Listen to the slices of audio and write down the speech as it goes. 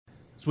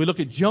As we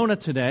look at Jonah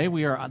today,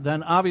 we are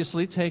then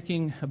obviously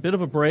taking a bit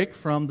of a break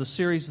from the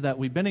series that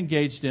we've been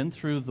engaged in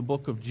through the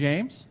book of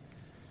James.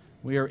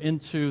 We are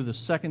into the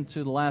second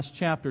to the last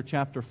chapter,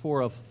 chapter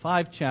 4 of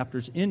 5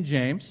 chapters in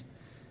James.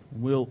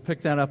 We'll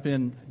pick that up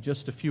in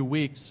just a few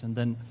weeks and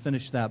then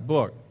finish that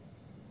book.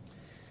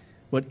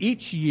 But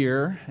each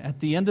year,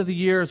 at the end of the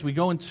year, as we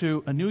go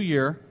into a new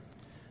year,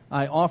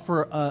 I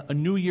offer a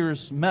New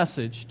Year's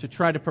message to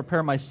try to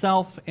prepare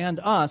myself and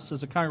us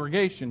as a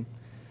congregation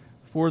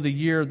for the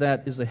year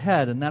that is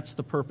ahead, and that's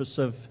the purpose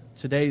of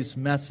today's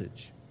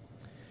message.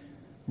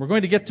 We're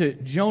going to get to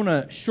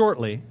Jonah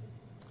shortly,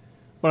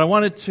 but I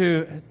wanted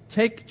to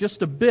take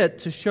just a bit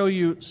to show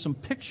you some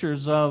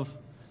pictures of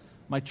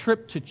my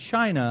trip to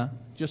China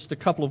just a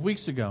couple of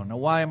weeks ago. Now,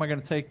 why am I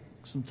going to take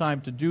some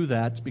time to do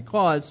that? It's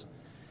because,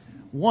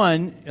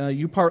 one,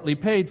 you partly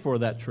paid for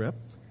that trip,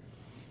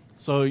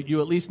 so you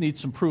at least need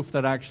some proof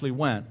that I actually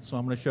went. So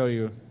I'm going to show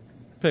you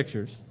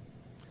pictures.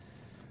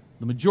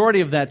 The majority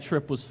of that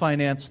trip was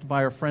financed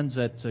by our friends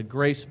at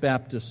Grace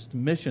Baptist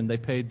Mission. They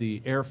paid the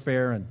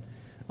airfare and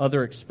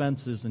other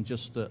expenses, and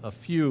just a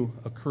few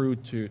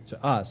accrued to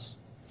us.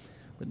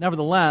 But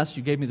nevertheless,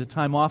 you gave me the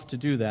time off to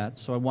do that,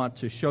 so I want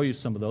to show you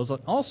some of those.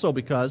 Also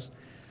because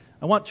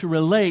I want to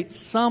relate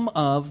some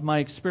of my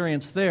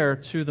experience there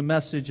to the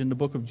message in the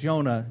book of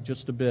Jonah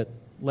just a bit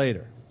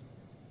later.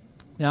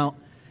 Now,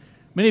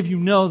 many of you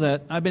know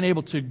that I've been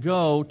able to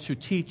go to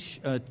teach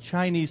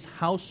Chinese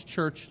house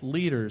church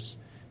leaders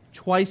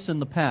twice in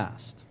the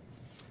past.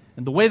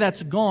 And the way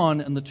that's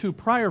gone in the two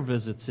prior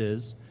visits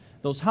is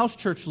those house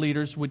church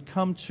leaders would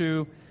come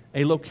to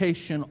a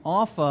location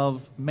off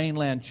of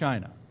mainland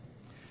China.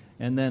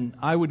 And then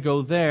I would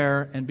go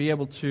there and be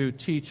able to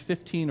teach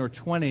 15 or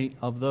 20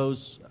 of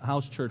those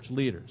house church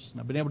leaders.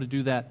 And I've been able to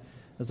do that,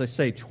 as I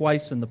say,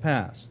 twice in the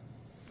past.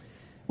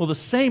 Well, the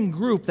same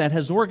group that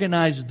has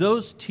organized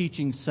those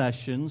teaching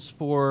sessions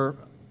for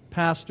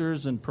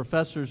pastors and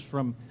professors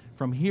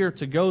from here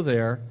to go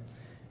there,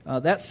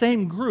 that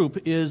same group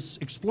is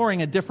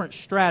exploring a different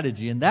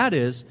strategy, and that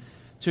is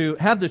to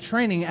have the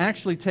training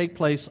actually take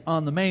place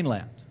on the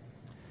mainland.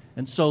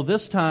 And so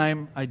this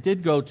time I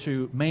did go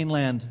to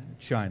mainland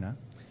China,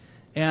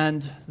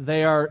 and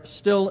they are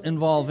still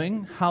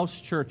involving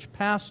house church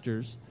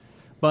pastors,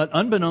 but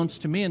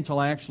unbeknownst to me until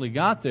I actually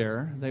got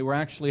there, they were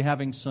actually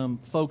having some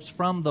folks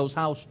from those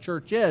house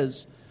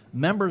churches,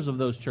 members of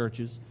those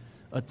churches,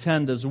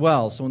 attend as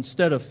well. So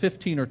instead of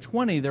 15 or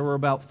 20, there were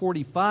about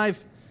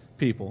 45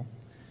 people.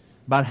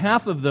 About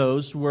half of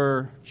those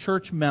were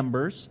church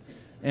members,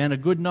 and a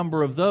good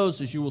number of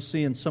those, as you will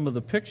see in some of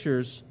the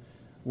pictures,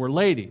 were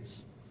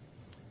ladies.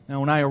 Now,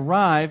 when I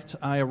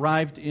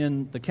arrived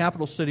in the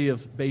capital city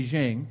of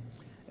Beijing,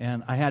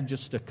 and I had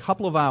just a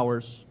couple of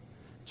hours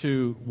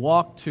to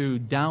walk to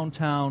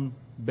downtown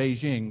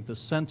Beijing, the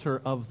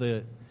center of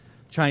the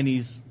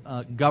Chinese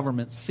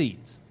government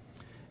seat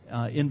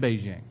in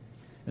Beijing.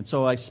 And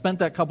so I spent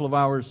that couple of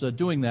hours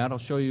doing that. I'll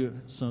show you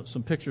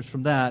some pictures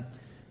from that.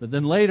 But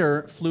then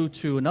later flew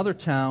to another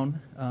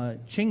town,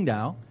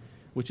 Qingdao,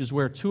 which is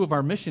where two of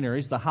our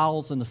missionaries, the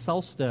Howells and the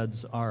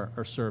Selsteds,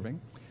 are serving.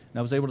 And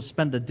I was able to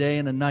spend a day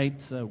and a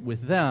night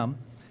with them,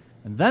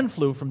 and then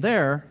flew from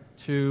there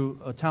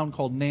to a town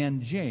called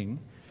Nanjing.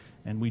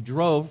 And we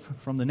drove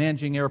from the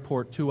Nanjing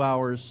airport 2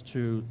 hours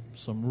to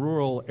some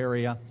rural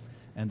area,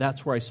 and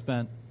that's where I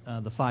spent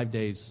the 5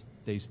 days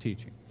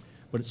teaching.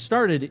 But it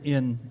started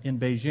in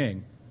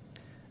Beijing,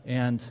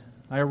 and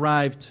I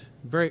arrived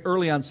very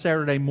early on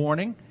Saturday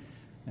morning,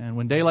 and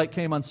when daylight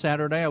came on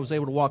Saturday, I was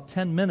able to walk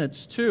 10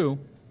 minutes to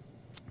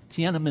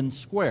Tiananmen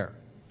Square.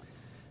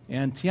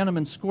 And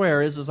Tiananmen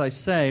Square is, as I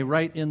say,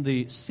 right in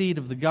the seat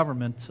of the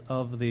government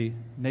of the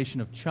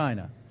nation of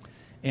China.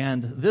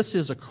 And this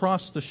is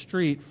across the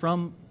street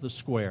from the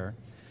square.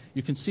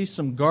 You can see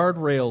some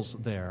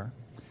guardrails there.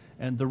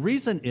 And the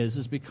reason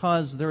is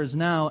because there is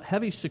now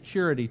heavy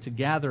security to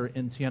gather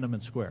in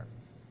Tiananmen Square.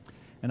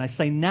 And I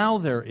say now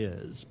there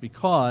is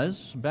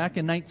because back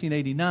in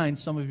 1989,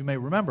 some of you may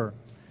remember,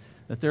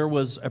 that there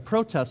was a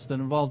protest that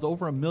involved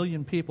over 1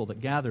 million people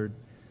that gathered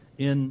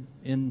in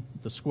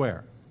the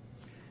square.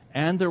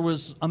 And there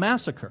was a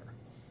massacre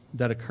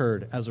that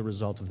occurred as a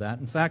result of that.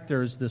 In fact,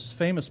 there's this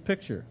famous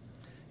picture.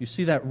 You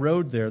see that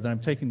road there that I'm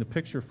taking the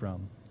picture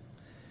from.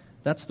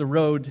 That's the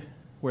road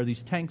where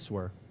these tanks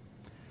were,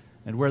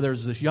 and where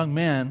there's this young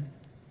man,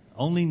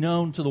 only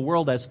known to the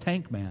world as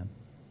Tank Man,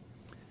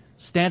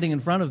 standing in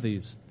front of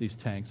these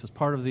tanks as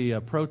part of the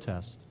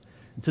protest.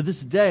 And to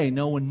this day,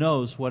 no one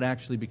knows what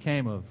actually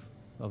became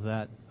of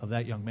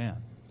that young man.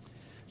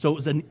 So it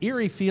was an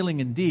eerie feeling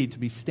indeed to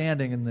be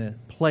standing in the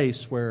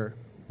place where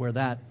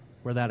that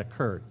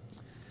occurred.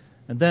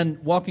 And then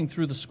walking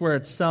through the square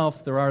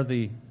itself, there are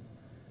the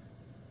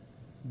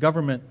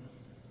government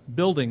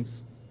buildings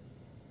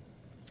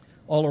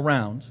all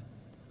around.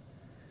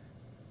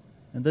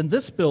 And then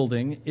this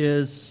building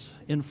is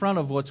in front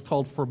of what's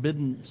called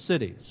Forbidden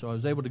City. So I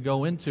was able to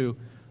go into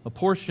a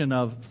portion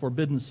of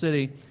Forbidden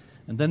City,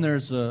 and then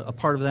there's a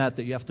part of that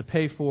you have to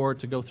pay for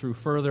to go through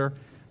further.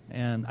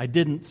 And I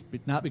didn't,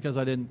 not because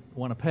I didn't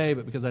want to pay,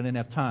 but because I didn't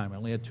have time. I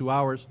only had 2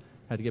 hours,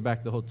 had to get back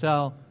to the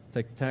hotel,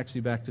 take the taxi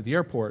back to the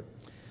airport,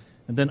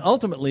 and then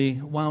ultimately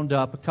wound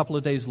up a couple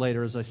of days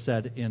later, as I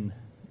said,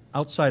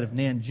 outside of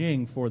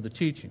Nanjing for the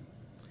teaching.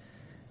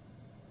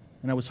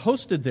 And I was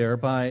hosted there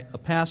by a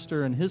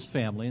pastor and his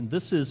family, and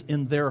this is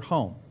in their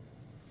home.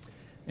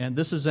 And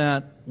this is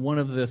at one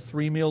of the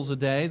 3 meals a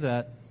day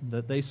that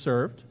they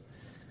served.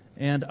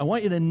 And I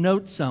want you to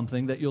note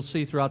something that you'll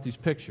see throughout these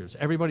pictures.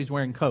 Everybody's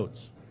wearing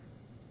coats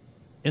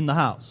in the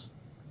house.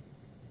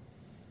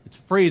 It's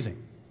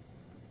freezing.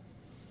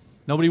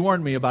 Nobody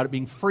warned me about it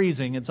being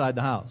freezing inside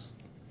the house.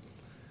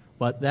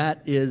 But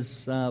that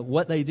is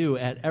what they do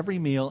at every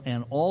meal,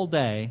 and all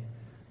day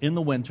in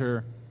the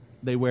winter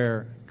they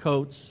wear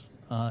coats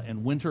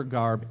and winter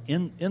garb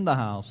in the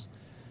house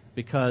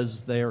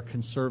because they are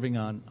conserving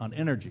on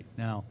energy.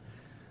 Now,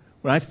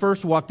 when I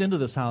first walked into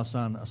this house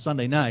on a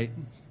Sunday night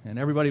and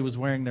everybody was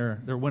wearing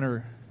their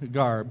winter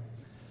garb,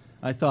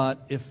 I thought,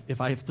 if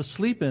I have to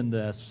sleep in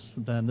this,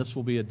 then this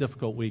will be a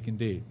difficult week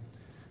indeed.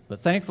 But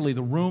thankfully,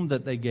 the room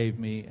that they gave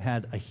me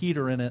had a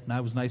heater in it, and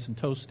I was nice and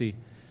toasty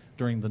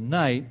during the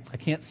night. I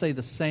can't say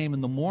the same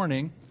in the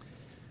morning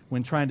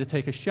when trying to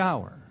take a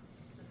shower.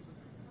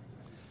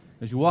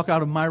 As you walk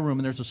out of my room,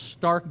 and there's a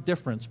stark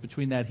difference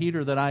between that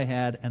heater that I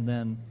had and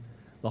then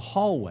the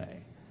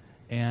hallway.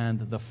 And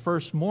the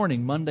first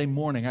morning, Monday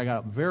morning, I got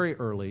up very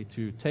early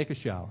to take a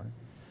shower,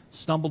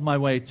 stumbled my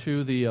way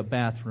to the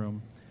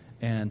bathroom,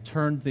 and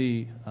turned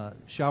the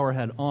shower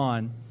head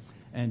on,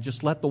 and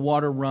just let the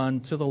water run,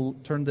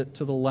 turned it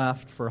to the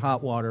left for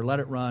hot water, let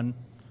it run,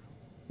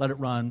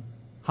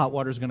 hot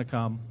water's going to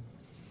come.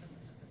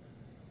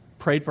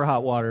 Prayed for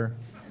hot water.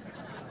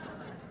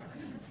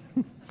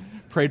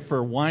 Prayed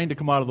for wine to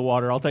come out of the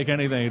water. I'll take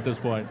anything at this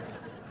point.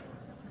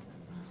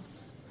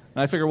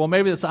 And I figured, well,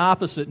 maybe it's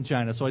opposite in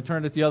China. So I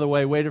turned it the other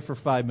way, waited for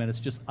 5 minutes,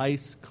 just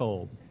ice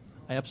cold.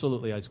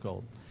 Absolutely ice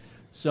cold.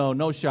 So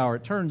no shower.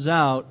 It turns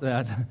out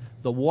that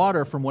the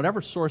water, from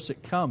whatever source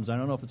it comes, I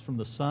don't know if it's from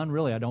the sun,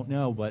 really, I don't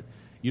know, but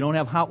you don't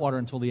have hot water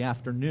until the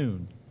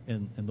afternoon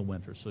in the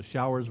winter. So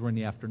showers were in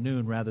the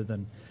afternoon rather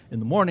than in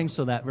the morning.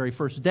 So that very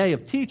first day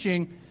of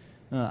teaching,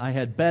 I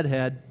had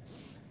bedhead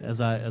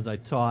as I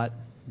taught.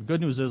 The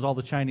good news is all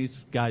the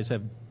Chinese guys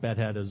have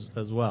bedhead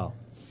as well.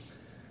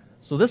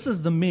 So this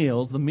is the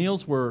meals. The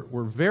meals were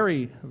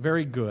very,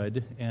 very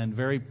good and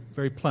very,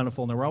 very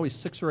plentiful. And there were always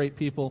 6 or 8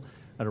 people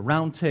at a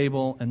round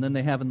table. And then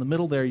they have in the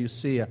middle there, you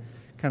see a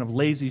kind of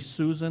lazy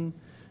Susan.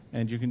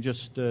 And you can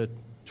just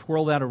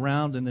twirl that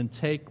around and then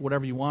take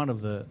whatever you want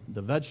of the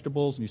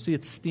vegetables. And you see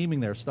it steaming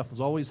there. Stuff was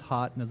always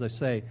hot. And as I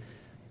say,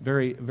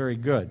 very, very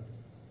good.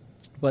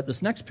 But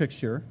this next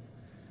picture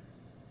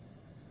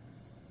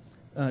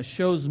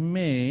shows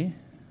me,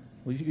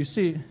 well, you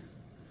see,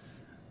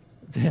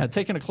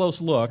 taking a close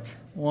look,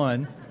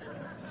 one.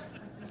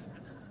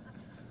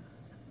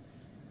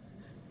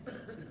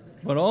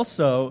 But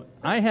also,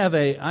 I have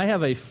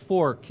a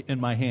fork in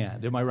my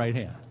hand, in my right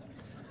hand.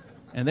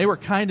 And they were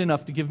kind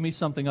enough to give me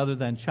something other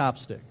than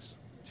chopsticks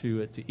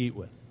to eat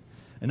with.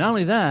 And not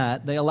only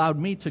that, they allowed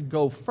me to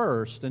go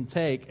first and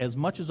take as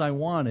much as I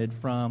wanted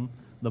from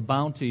the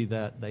bounty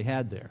that they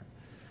had there.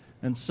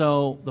 And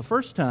so the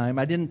first time,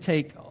 I didn't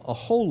take a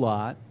whole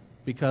lot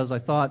because I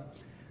thought,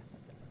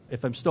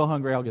 if I'm still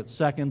hungry, I'll get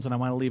seconds and I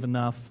want to leave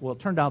enough. Well, it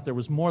turned out there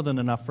was more than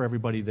enough for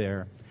everybody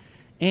there.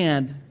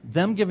 And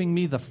them giving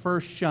me the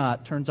first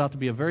shot turns out to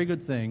be a very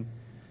good thing.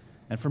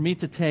 And for me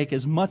to take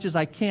as much as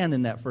I can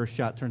in that first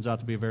shot turns out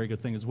to be a very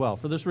good thing as well.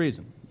 For this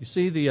reason, you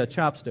see the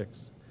chopsticks.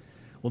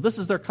 Well, this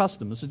is their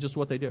custom. This is just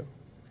what they do.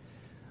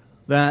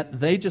 That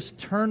they just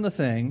turn the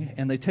thing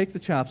and they take the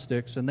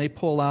chopsticks and they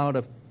pull out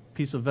a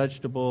piece of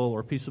vegetable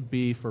or a piece of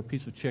beef or a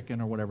piece of chicken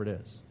or whatever it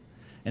is.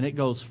 And it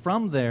goes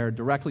from there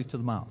directly to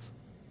the mouth.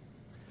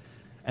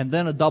 And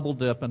then a double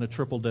dip and a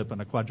triple dip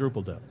and a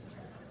quadruple dip.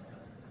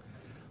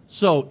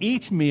 So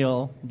each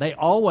meal, they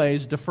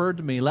always deferred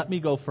to me, let me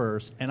go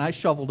first, and I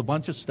shoveled a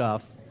bunch of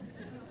stuff.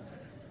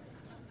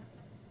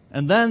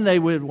 And then they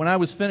would, when I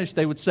was finished,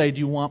 they would say, "Do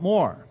you want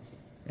more?"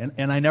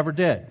 And I never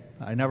did.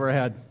 I never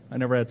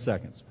had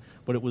seconds.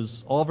 But it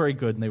was all very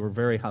good, and they were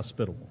very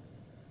hospitable.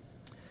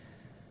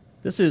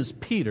 This is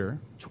Peter,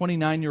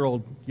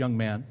 29-year-old young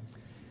man.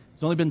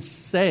 He's only been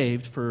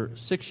saved for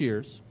 6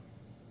 years.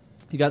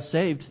 He got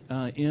saved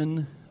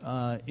in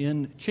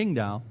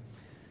Qingdao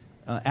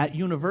at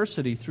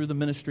university through the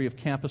ministry of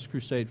Campus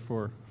Crusade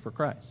for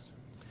Christ.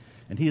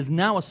 And he is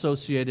now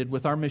associated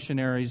with our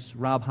missionaries,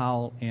 Rob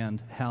Howell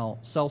and Hal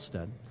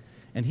Selstead.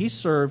 And he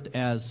served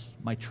as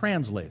my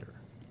translator.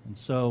 And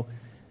so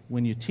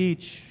when you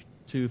teach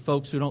to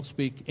folks who don't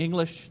speak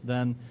English,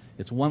 then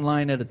it's one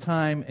line at a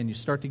time, and you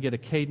start to get a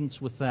cadence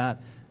with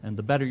that. And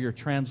the better your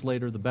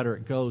translator, the better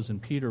it goes.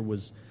 And Peter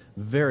was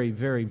very,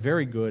 very,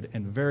 very good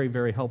and very,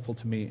 very helpful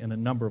to me in a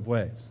number of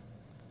ways.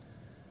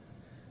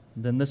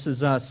 And then this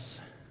is us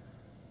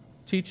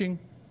teaching.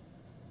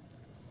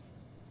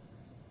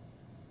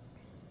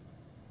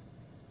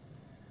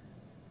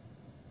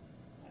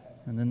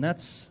 And then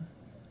that's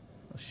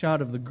a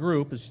shot of the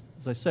group. As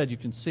I said, you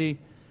can see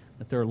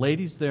that there are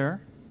ladies there,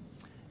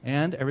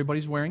 and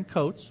everybody's wearing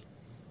coats.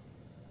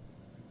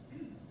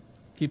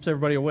 Keeps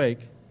everybody awake.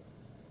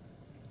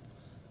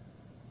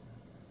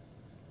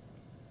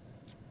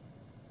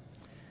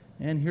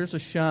 And here's a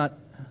shot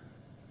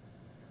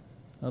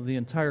of the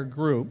entire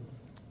group.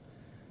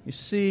 You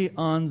see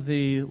on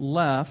the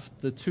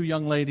left the two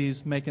young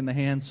ladies making the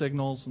hand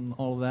signals and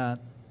all of that.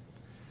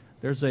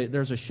 There's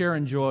a share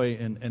and joy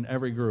in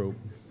every group,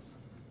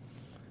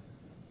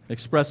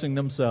 expressing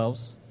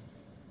themselves.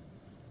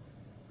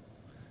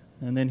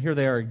 And then here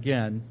they are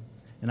again.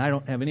 And I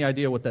don't have any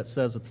idea what that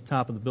says at the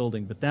top of the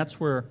building, but that's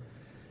where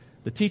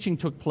the teaching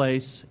took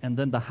place. And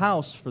then the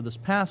house for this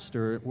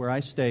pastor, where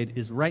I stayed,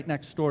 is right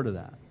next door to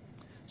that.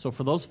 So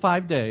for those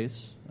 5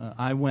 days,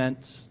 I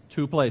went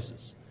 2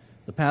 places,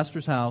 the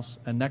pastor's house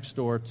and next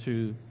door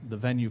to the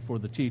venue for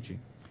the teaching.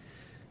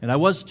 And I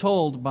was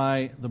told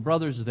by the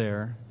brothers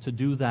there to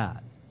do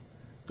that.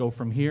 Go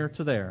from here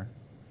to there.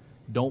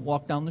 Don't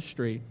walk down the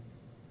street.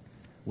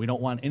 We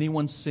don't want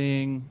anyone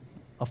seeing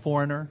a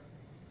foreigner,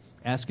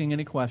 asking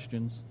any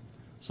questions.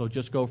 So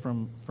just go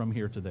from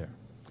here to there.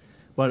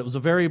 But it was a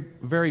very,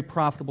 very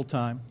profitable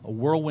time, a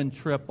whirlwind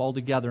trip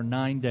altogether,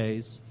 9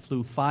 days.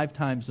 Flew 5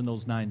 times in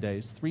those 9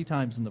 days, 3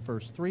 times in the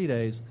first 3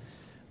 days,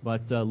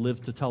 but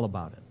lived to tell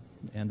about it.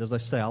 And as I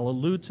say, I'll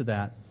allude to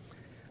that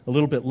a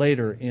little bit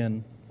later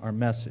in our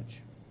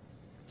message.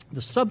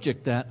 The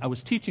subject that I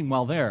was teaching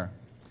while there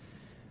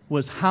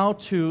was how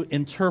to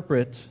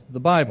interpret the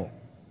Bible.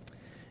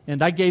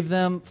 And I gave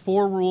them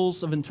 4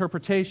 rules of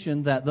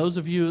interpretation that those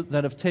of you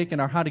that have taken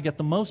our How to Get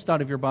the Most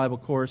Out of Your Bible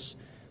course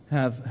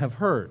have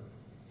heard.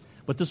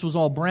 But this was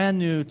all brand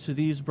new to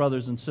these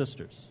brothers and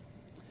sisters.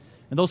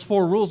 And those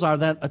 4 rules are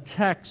that a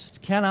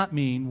text cannot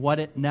mean what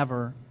it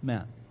never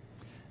meant.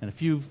 And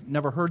if you've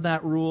never heard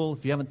that rule,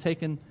 if you haven't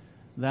taken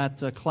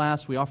that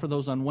class, we offer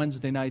those on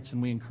Wednesday nights,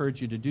 and we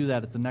encourage you to do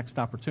that at the next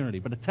opportunity.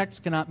 But a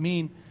text cannot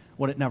mean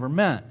what it never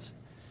meant.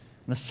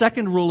 And the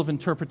second rule of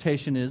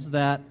interpretation is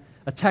that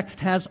a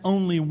text has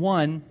only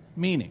one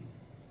meaning.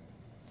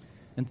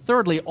 And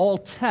thirdly, all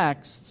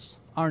texts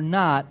are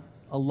not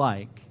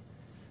alike.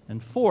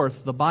 And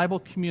fourth, the Bible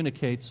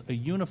communicates a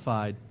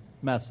unified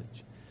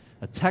message.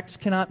 A text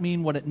cannot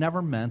mean what it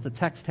never meant. A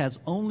text has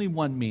only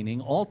one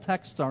meaning. All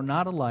texts are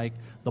not alike.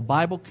 The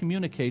Bible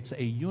communicates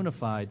a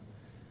unified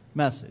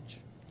message.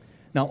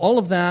 Now, all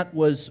of that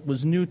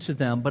was new to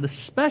them, but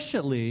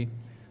especially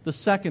the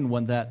second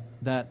one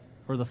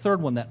or the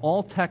third one, that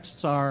all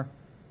texts are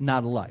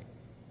not alike.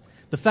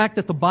 The fact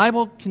that the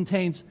Bible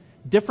contains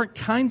different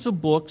kinds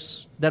of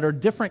books that are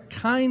different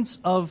kinds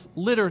of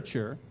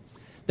literature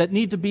that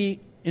need to be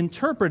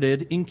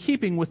interpreted in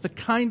keeping with the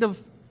kind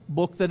of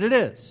book that it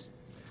is.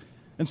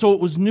 And so it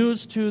was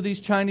news to these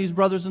Chinese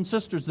brothers and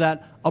sisters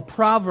that a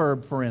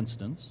proverb, for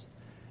instance,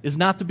 is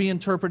not to be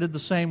interpreted the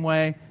same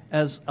way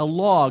as a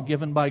law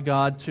given by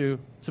God to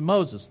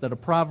Moses, that a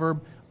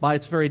proverb, by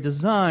its very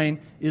design,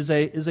 is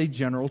a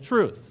general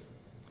truth.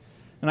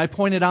 And I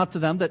pointed out to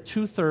them that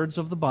 2/3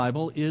 of the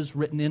Bible is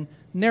written in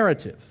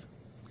narrative,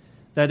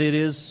 that it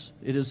is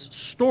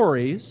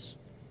stories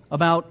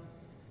about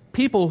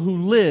people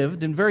who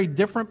lived in very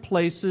different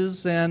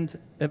places and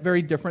at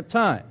very different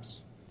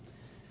times.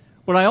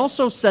 But I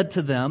also said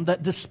to them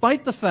that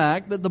despite the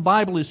fact that the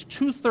Bible is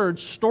 2/3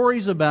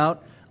 stories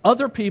about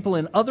other people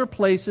in other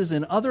places,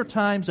 in other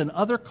times, and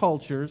other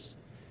cultures,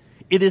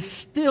 it is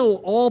still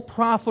all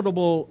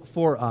profitable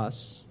for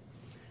us,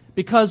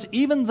 because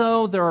even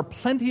though there are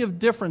plenty of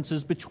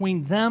differences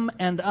between them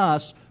and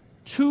us,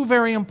 2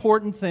 very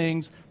important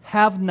things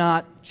have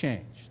not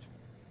changed.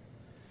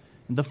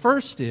 And the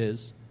first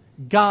is,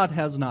 God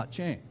has not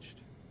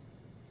changed.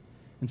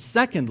 And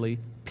secondly,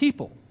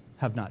 people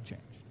have not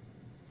changed.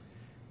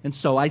 And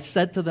so I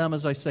said to them,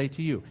 as I say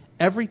to you,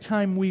 every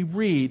time we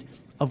read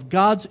of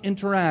God's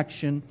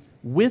interaction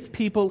with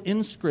people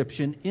in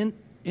Scripture,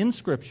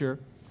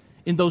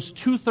 in those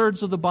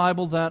 2/3 of the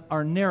Bible that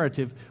are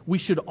narrative, we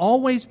should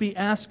always be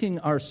asking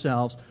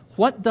ourselves,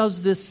 what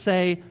does this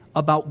say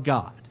about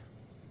God?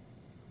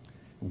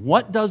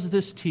 What does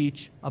this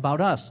teach about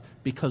us?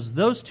 Because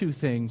those 2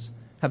 things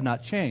have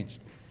not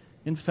changed.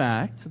 In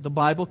fact, the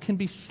Bible can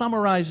be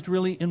summarized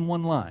really in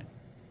one line.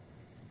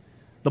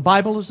 The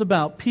Bible is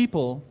about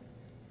people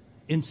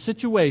in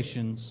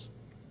situations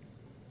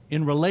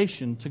in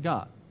relation to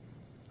God.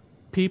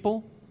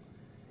 People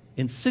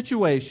in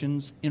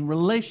situations in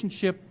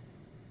relationship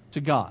to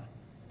God.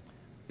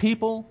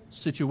 People,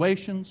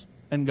 situations,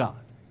 and God.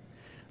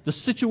 The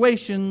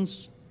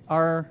situations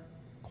are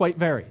quite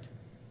varied.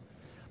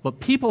 But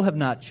people have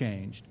not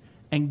changed,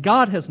 and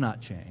God has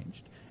not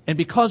changed. And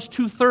because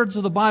 2/3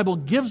 of the Bible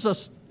gives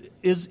us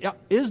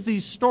is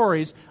these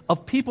stories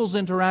of people's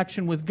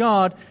interaction with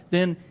God,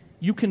 then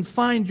you can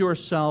find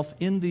yourself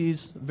in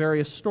these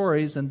various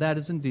stories, and that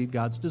is indeed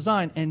God's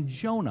design. And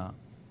Jonah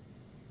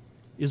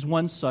is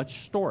one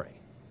such story.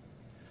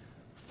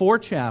 4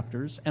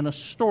 chapters and a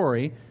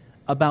story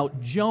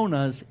about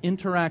Jonah's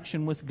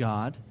interaction with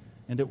God,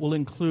 and it will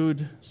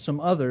include some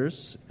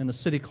others in a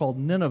city called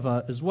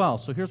Nineveh as well.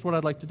 So here's what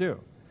I'd like to do.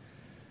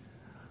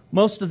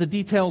 Most of the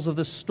details of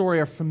this story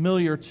are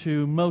familiar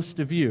to most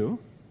of you.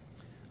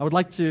 I would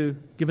like to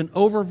give an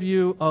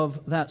overview of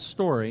that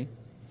story,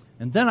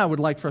 and then I would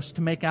like for us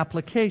to make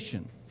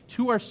application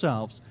to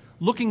ourselves,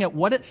 looking at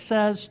what it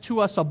says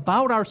to us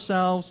about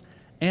ourselves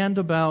and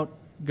about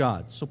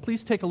God. So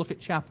please take a look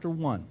at chapter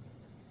 1.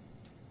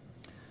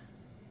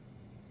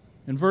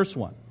 In verse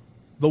 1,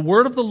 the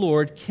word of the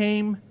Lord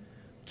came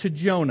to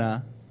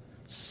Jonah,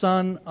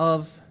 son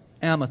of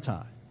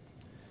Amittai.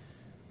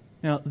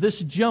 Now, this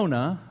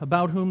Jonah,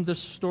 about whom this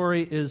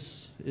story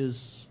is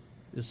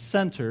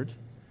centered,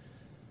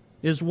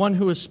 is one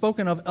who is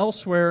spoken of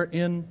elsewhere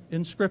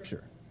in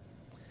Scripture.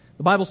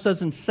 The Bible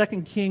says in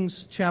 2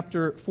 Kings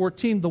chapter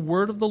 14, the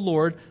word of the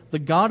Lord, the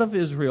God of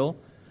Israel,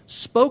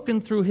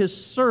 spoken through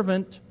his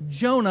servant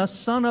Jonah,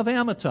 son of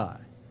Amittai,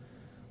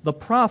 the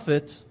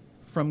prophet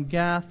from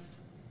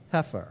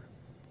Gath-Hepher.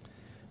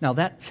 Now,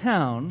 that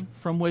town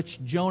from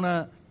which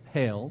Jonah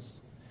hails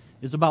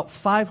is about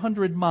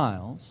 500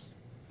 miles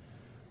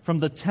from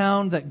the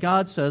town that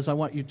God says, I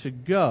want you to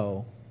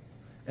go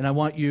and I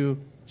want you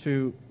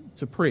to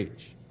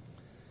preach.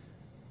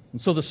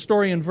 And so the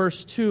story in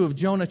verse 2 of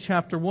Jonah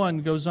chapter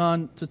 1 goes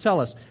on to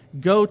tell us,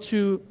 go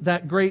to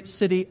that great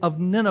city of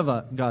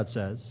Nineveh, God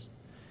says,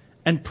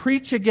 and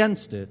preach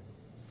against it,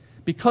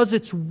 because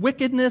its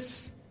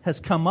wickedness has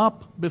come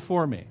up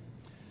before me.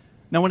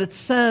 Now, when it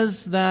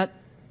says that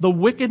the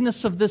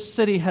wickedness of this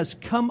city has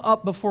come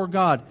up before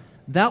God,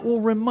 that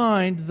will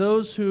remind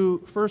those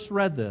who first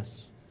read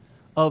this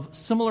of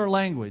similar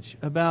language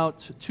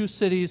about two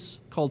cities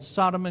called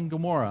Sodom and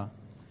Gomorrah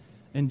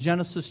in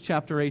Genesis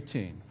chapter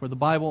 18, where the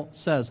Bible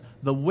says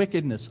the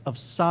wickedness of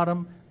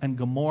Sodom and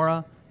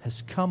Gomorrah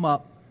has come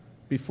up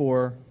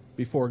before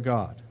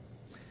God.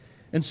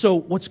 And so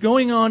what's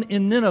going on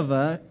in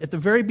Nineveh at the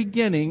very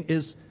beginning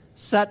is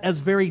set as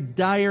very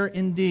dire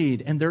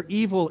indeed, and their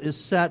evil is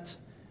set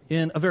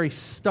in a very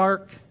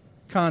stark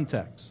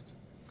context.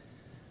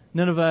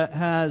 Nineveh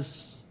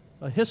has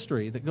a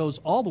history that goes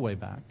all the way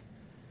back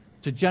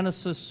to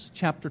Genesis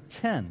chapter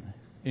 10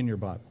 in your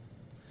Bible.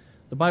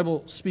 The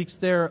Bible speaks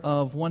there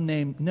of one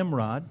named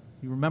Nimrod.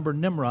 You remember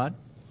Nimrod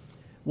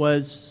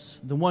was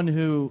the one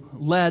who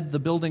led the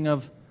building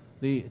of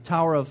the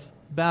Tower of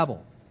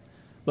Babel.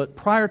 But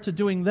prior to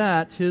doing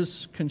that,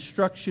 his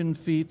construction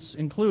feats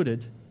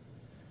included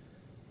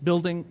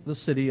building the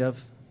city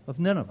of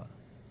Nineveh.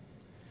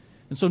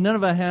 And so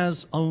Nineveh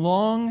has a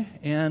long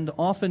and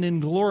often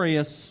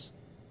inglorious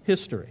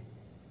history.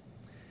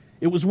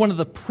 It was one of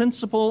the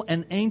principal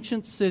and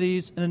ancient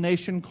cities in a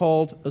nation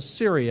called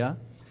Assyria,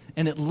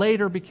 and it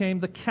later became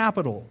the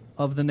capital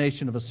of the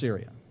nation of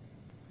Assyria.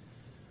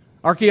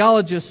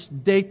 Archaeologists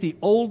date the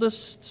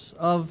oldest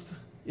of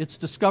its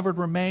discovered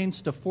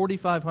remains to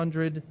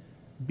 4500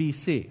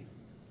 BC.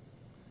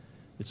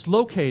 It's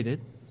located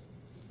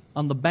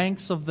on the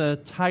banks of the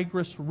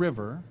Tigris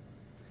River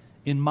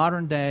in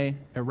modern-day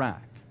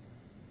Iraq.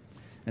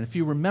 And if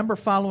you remember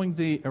following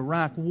the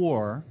Iraq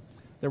War,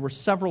 there were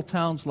several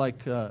towns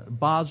like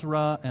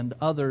Basra and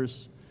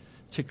others,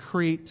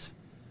 Tikrit,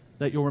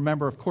 that you'll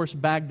remember, of course,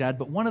 Baghdad,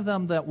 but one of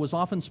them that was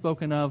often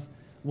spoken of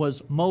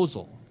was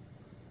Mosul.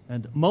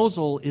 And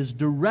Mosul is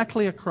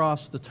directly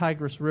across the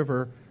Tigris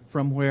River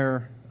from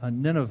where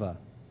Nineveh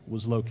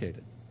was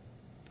located.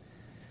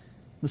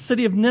 The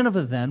city of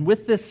Nineveh, then,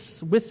 with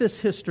this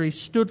history,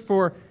 stood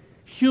for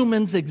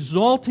humans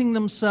exalting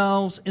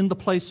themselves in the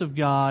place of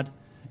God,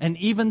 and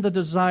even the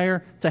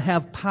desire to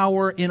have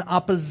power in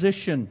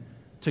opposition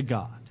to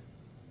God.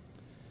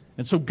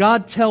 And so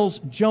God tells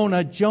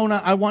Jonah,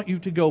 Jonah, I want you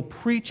to go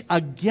preach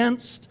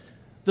against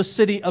the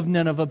city of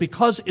Nineveh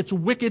because its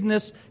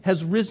wickedness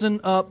has risen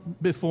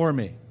up before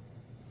me.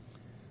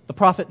 The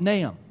prophet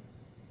Nahum,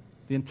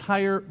 the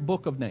entire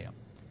book of Nahum,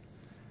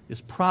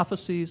 is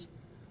prophecies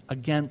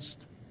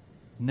against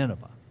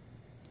Nineveh.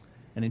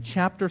 And in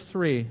chapter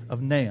 3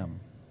 of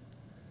Nahum,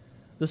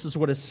 this is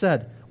what is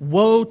said.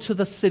 Woe to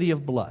the city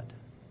of blood,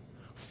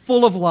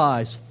 full of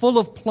lies, full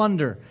of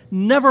plunder,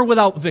 never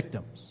without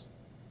victims.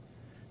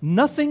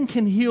 Nothing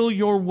can heal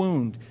your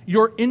wound.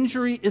 Your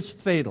injury is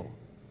fatal.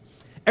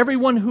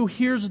 Everyone who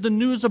hears the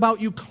news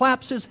about you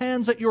claps his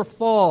hands at your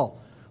fall,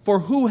 for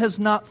who has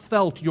not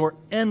felt your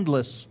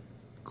endless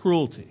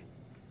cruelty?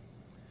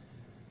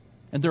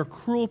 And their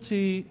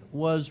cruelty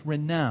was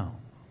renowned.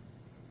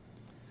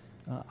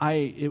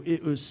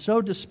 It was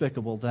so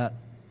despicable that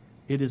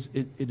it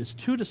is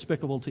too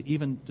despicable to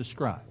even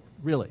describe,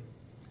 really,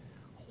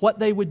 what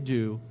they would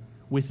do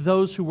with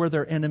those who were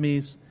their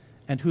enemies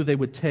and who they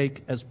would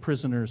take as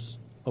prisoners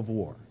of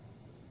war.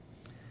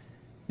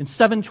 In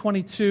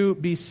 722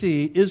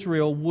 BC,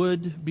 Israel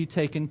would be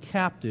taken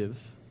captive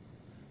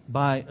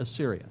by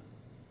Assyria.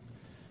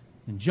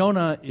 And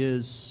Jonah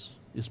is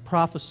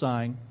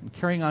prophesying and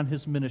carrying on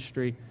his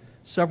ministry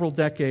several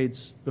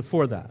decades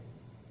before that.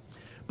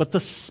 But the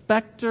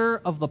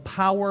specter of the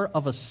power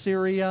of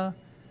Assyria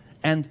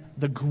and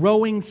the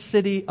growing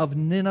city of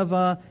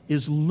Nineveh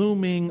is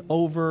looming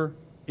over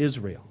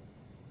Israel.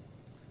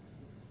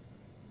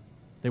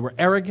 They were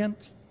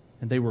arrogant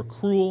and they were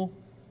cruel,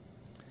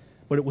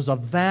 but it was a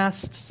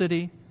vast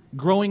city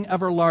growing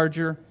ever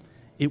larger.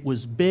 It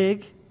was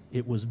big,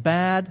 it was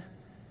bad,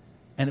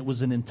 and it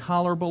was an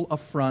intolerable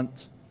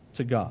affront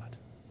to God.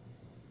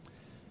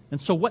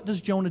 And so what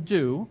does Jonah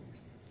do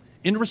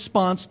in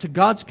response to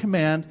God's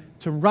command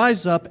to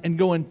rise up and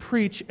go and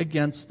preach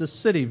against the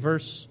city?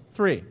 Verse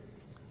 3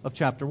 of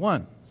chapter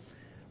 1.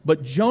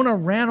 But Jonah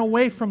ran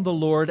away from the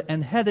Lord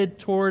and headed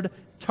toward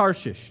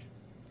Tarshish.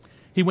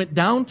 He went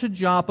down to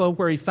Joppa,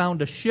 where he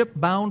found a ship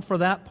bound for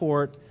that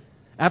port.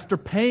 After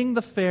paying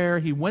the fare,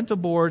 he went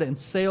aboard and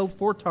sailed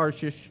for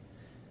Tarshish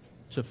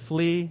to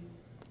flee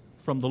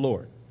from the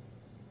Lord.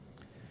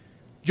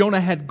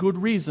 Jonah had good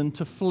reason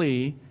to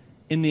flee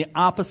in the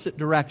opposite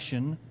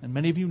direction, and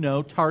many of you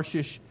know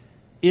Tarshish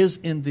is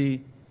in the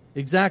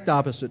exact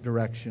opposite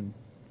direction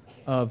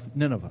of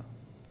Nineveh.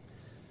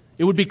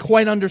 It would be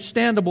quite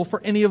understandable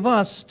for any of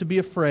us to be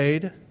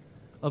afraid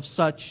of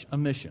such a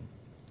mission.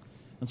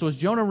 And so as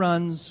Jonah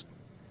runs,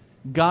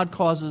 God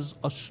causes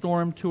a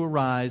storm to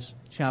arise,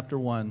 chapter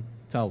 1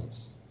 tells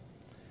us.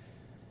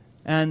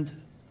 And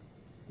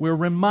we're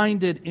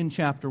reminded in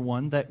chapter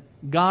 1 that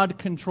God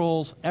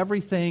controls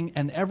everything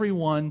and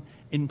everyone,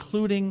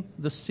 including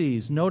the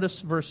seas.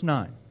 Notice verse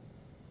 9.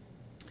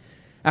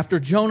 After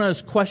Jonah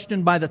is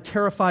questioned by the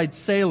terrified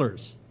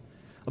sailors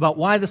about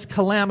why this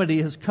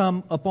calamity has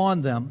come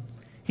upon them,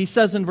 he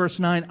says in verse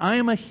 9, I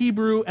am a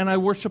Hebrew and I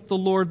worship the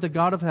Lord, the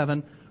God of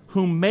heaven,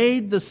 who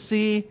made the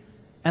sea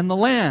and the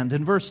land.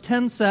 And verse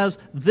 10 says,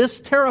 this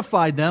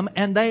terrified them,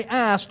 and they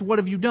asked, what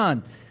have you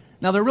done?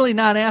 Now, they're really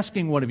not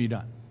asking, what have you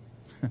done?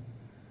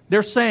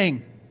 They're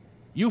saying,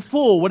 you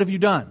fool, what have you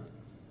done?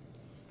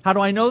 How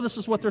do I know this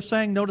is what they're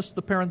saying? Notice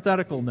the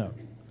parenthetical note.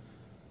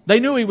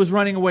 They knew he was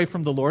running away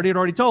from the Lord. He had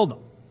already told them.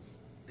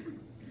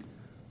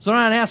 So they're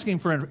not asking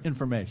for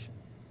information.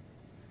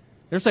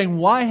 They're saying,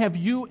 why have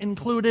you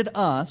included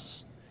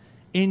us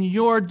in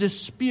your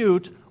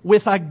dispute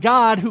with a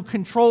God who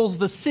controls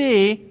the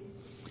sea?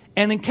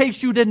 And in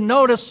case you didn't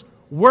notice,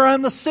 we're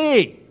on the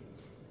sea.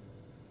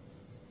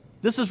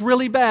 This is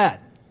really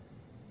bad.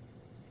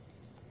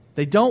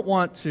 They don't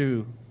want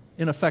to,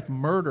 in effect,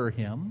 murder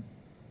him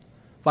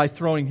by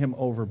throwing him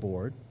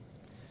overboard.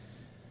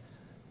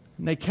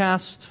 And they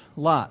cast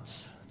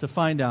lots to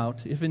find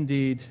out if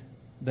indeed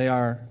they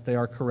are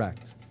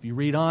correct. If you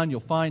read on, you'll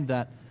find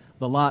that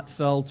the lot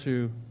fell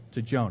to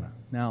Jonah.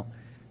 Now,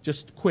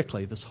 just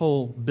quickly, this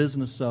whole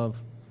business of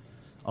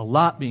a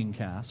lot being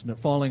cast and it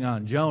falling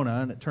on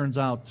Jonah, and it turns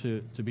out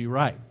to be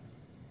right.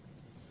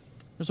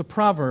 There's a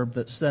proverb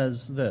that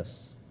says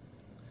this: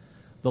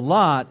 the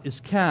lot is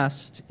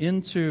cast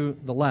into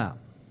the lap,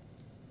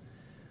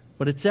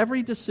 but its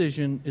every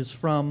decision is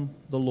from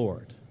the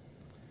Lord.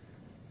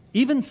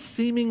 Even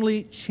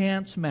seemingly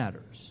chance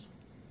matters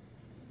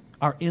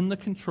are in the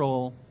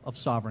control of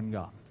sovereign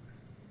God.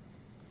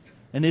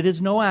 And it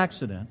is no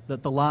accident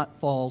that the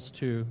lot falls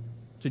to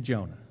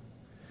Jonah.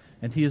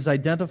 And he is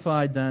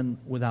identified then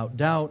without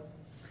doubt,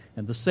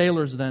 and the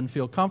sailors then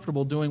feel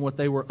comfortable doing what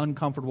they were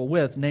uncomfortable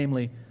with,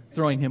 namely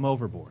throwing him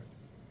overboard.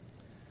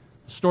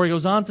 The story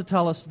goes on to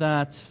tell us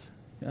that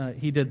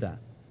he did that.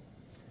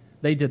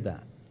 They did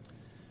that.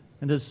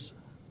 And as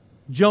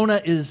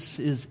Jonah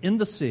is in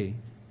the sea,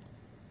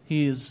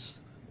 he is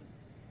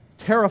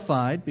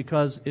terrified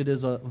because it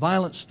is a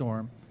violent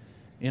storm.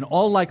 In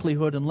all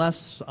likelihood,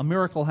 unless a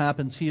miracle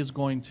happens, he is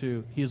going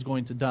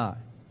to die.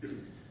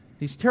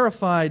 He's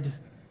terrified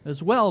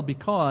as well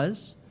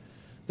because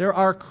there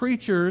are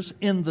creatures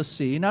in the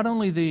sea, not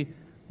only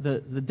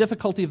the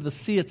difficulty of the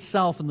sea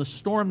itself and the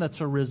storm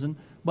that's arisen,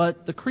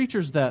 but the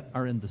creatures that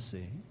are in the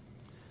sea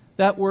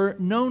that were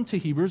known to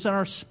Hebrews and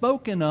are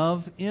spoken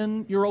of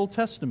in your Old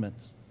Testament,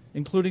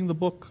 including the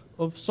book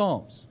of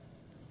Psalms,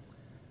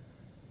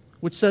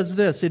 which says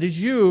this: it is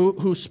you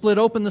who split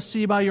open the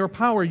sea by your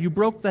power. You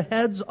broke the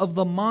heads of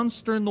the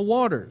monster in the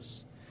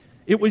waters.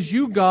 It was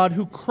you, God,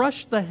 who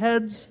crushed the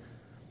heads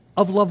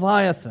of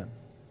Leviathan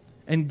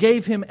and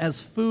gave him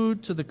as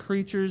food to the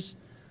creatures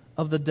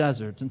of the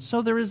desert. And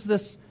so there is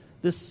this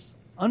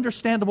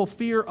understandable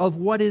fear of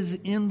what is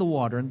in the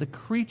water and the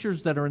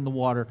creatures that are in the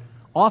water,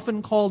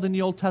 often called in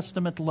the Old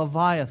Testament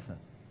Leviathan,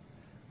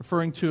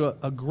 referring to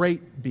a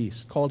great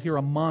beast, called here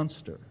a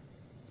monster.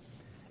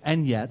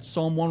 And yet,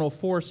 Psalm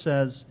 104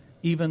 says,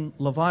 even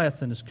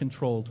Leviathan is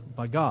controlled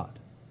by God.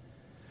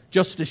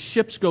 Just as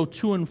ships go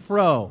to and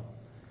fro,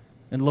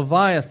 and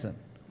Leviathan,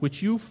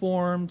 which you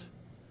formed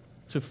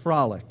to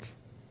frolic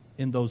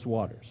in those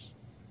waters.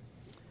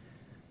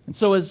 And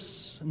so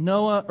as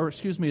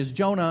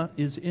Jonah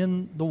is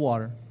in the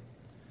water,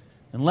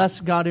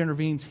 unless God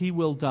intervenes, he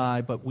will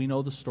die, but we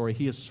know the story.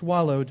 He is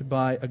swallowed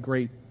by a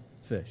great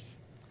fish.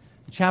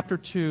 Chapter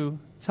 2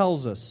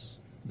 tells us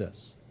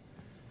this.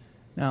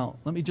 Now,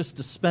 let me just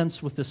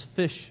dispense with this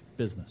fish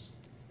business.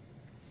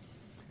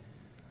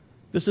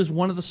 This is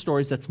one of the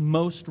stories that's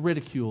most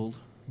ridiculed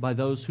by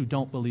those who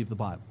don't believe the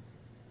Bible.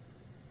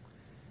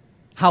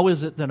 How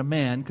is it that a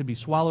man could be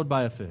swallowed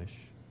by a fish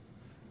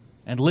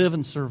and live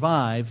and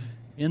survive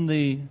in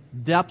the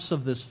depths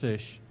of this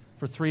fish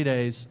for 3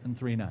 days and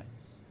 3 nights?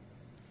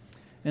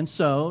 And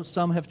so,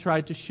 some have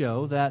tried to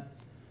show that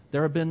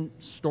There have been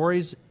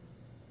stories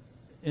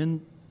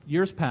in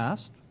years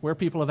past where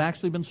people have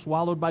actually been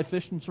swallowed by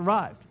fish and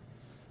survived.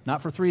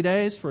 Not for 3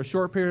 days, for a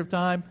short period of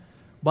time,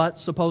 but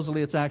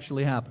supposedly it's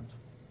actually happened.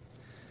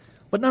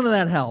 But none of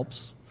that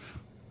helps,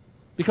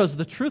 because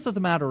the truth of the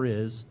matter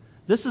is,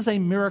 this is a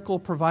miracle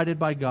provided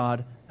by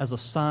God as a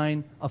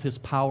sign of His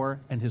power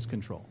and His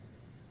control.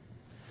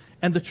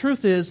 And the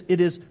truth is, it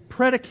is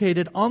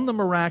predicated on the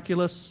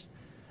miraculous,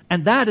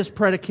 and that is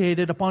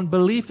predicated upon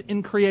belief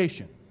in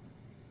creation.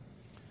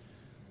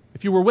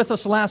 If you were with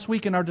us last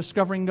week in our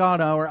Discovering God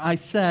Hour, I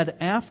said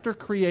after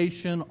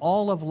creation,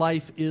 all of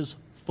life is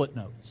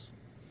footnotes.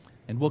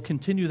 And we'll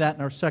continue that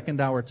in our second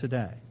hour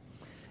today.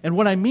 And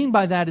what I mean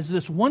by that is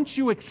this: once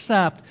you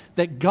accept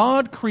that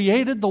God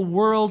created the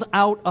world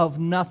out of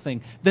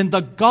nothing, then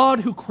the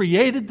God who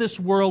created this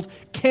world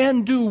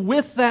can do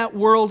with that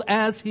world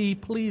as He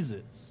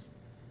pleases.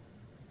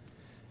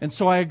 And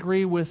so I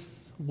agree with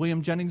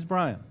William Jennings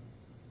Bryan,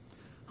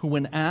 who,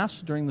 when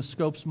asked during the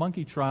Scopes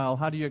monkey trial,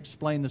 how do you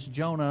explain this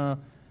Jonah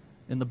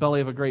in the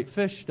belly of a great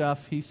fish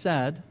stuff, he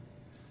said,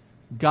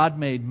 God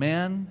made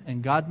man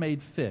and God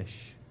made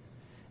fish,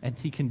 and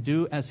He can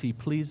do as He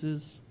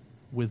pleases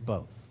with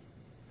both.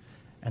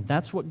 And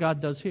that's what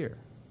God does here.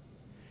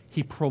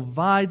 He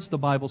provides, the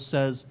Bible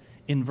says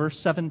in verse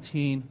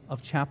 17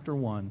 of chapter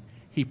 1,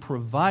 He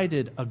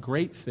provided a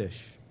great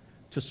fish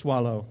to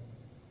swallow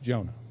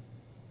Jonah.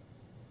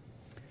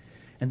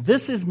 And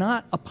this is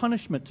not a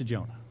punishment to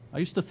Jonah. I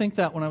used to think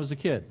that when I was a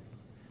kid.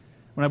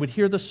 When I would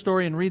hear this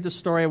story and read this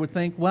story, I would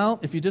think, well,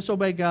 if you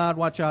disobey God,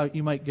 watch out,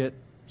 you might get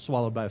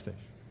swallowed by a fish.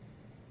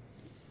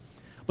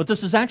 But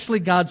this is actually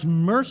God's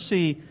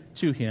mercy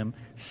to him,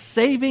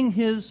 saving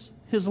his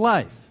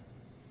life.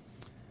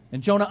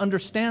 And Jonah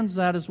understands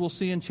that, as we'll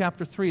see in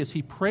chapter 3, as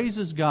he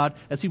praises God,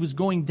 as he was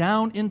going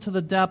down into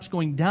the depths,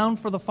 going down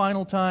for the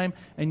final time,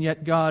 and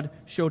yet God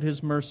showed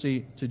His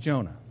mercy to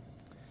Jonah.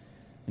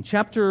 In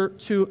chapter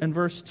 2 and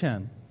verse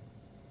 10,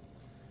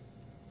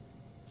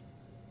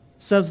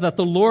 says that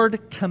the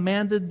Lord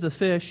commanded the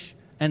fish,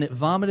 and it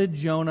vomited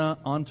Jonah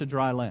onto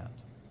dry land.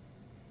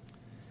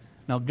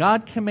 Now,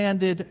 God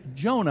commanded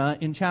Jonah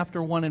in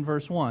chapter 1 and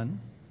verse 1,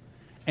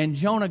 and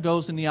Jonah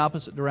goes in the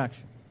opposite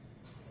direction.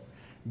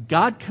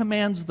 God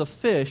commands the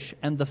fish,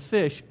 and the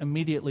fish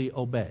immediately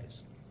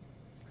obeys.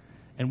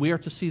 And we are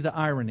to see the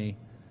irony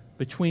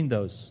between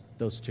those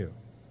two.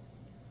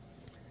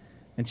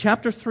 And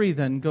chapter 3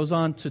 then goes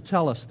on to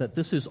tell us that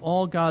this is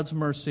all God's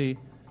mercy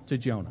to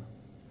Jonah.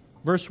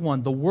 Verse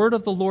 1, the word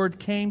of the Lord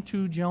came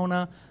to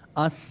Jonah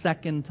a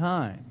second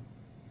time.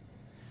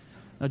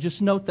 Now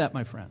just note that,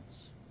 my friends,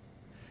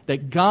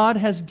 that God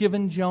has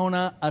given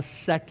Jonah a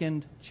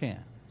second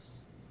chance.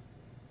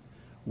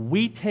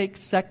 We take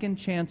second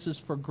chances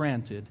for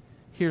granted.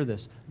 Hear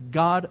this: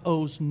 God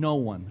owes no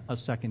one a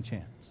second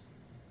chance.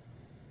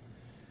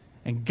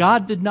 And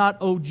God did not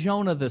owe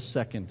Jonah this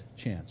second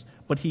chance,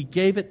 but He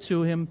gave it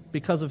to him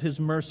because of His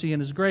mercy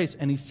and His grace.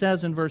 And He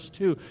says in verse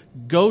 2,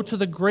 go to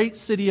the great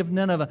city of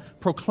Nineveh,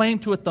 proclaim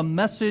to it the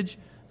message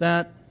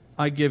that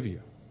I give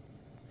you.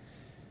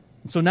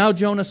 And so now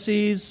Jonah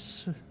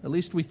sees, at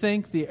least we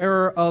think, the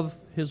error of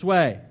his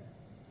way.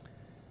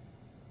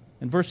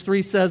 And verse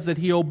 3 says that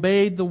he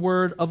obeyed the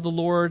word of the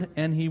Lord,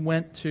 and he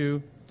went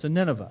to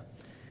Nineveh.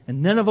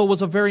 And Nineveh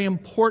was a very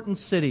important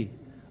city.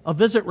 A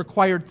visit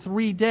required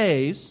 3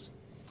 days.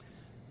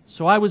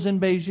 So I was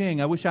in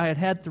Beijing. I wish I had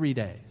had 3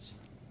 days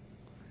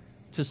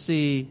to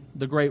see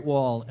the Great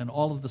Wall and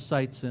all of the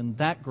sights in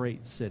that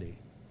great city.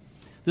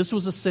 This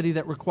was a city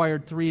that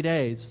required 3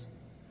 days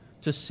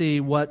to see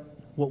what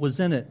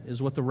was in it,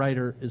 is what the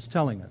writer is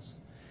telling us.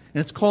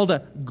 And it's called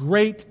a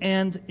great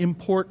and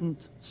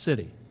important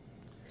city.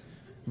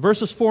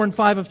 Verses 4 and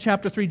 5 of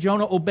chapter 3,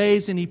 Jonah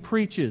obeys and he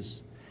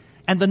preaches.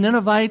 And the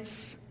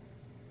Ninevites,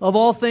 of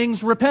all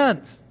things,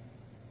 repent.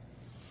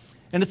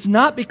 And it's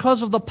not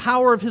because of the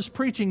power of his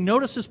preaching.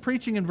 Notice his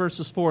preaching in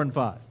verses 4 and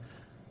 5.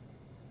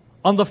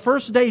 On the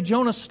first day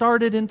Jonah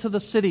started into the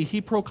city,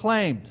 he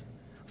proclaimed,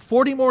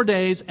 40 more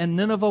days and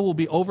Nineveh will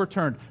be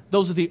overturned.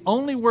 Those are the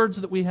only words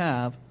that we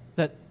have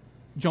that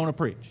Jonah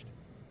preached.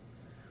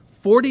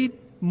 40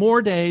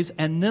 more days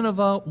and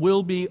Nineveh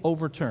will be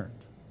overturned.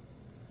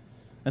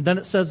 And then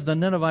it says the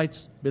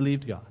Ninevites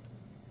believed God.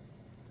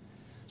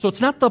 So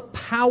it's not the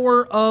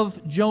power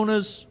of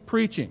Jonah's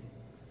preaching,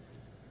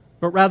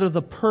 but rather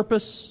the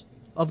purpose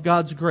of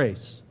God's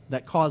grace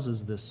that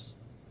causes this.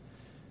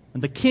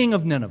 And the king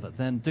of Nineveh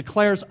then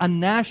declares a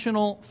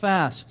national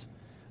fast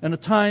and a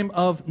time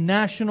of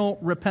national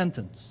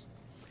repentance.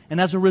 And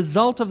as a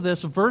result of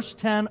this, verse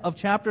 10 of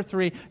chapter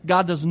 3,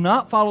 God does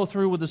not follow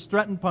through with His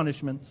threatened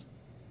punishment.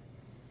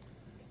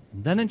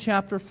 And then in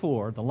chapter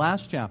 4, the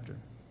last chapter,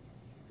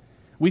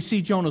 we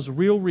see Jonah's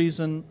real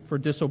reason for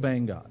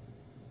disobeying God.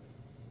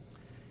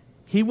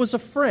 He was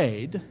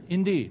afraid,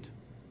 indeed.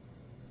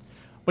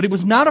 But he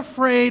was not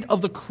afraid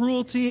of the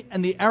cruelty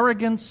and the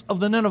arrogance of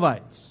the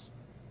Ninevites.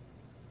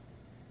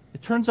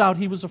 It turns out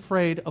he was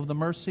afraid of the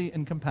mercy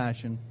and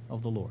compassion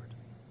of the Lord.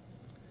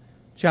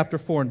 Chapter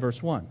 4 and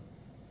verse 1.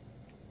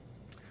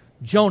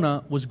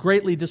 Jonah was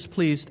greatly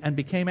displeased and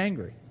became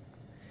angry.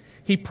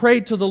 He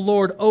prayed to the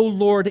Lord, "O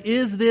Lord,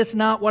 is this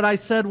not what I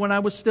said when I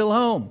was still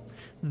home?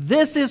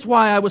 This is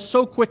why I was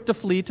so quick to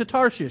flee to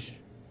Tarshish.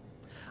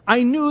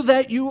 I knew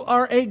that you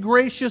are a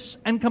gracious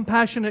and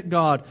compassionate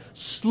God,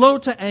 slow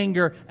to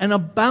anger and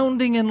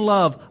abounding in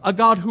love, a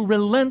God who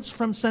relents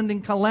from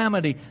sending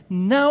calamity.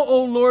 Now,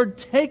 O Lord,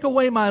 take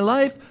away my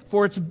life,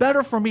 for it's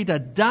better for me to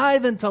die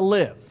than to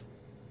live."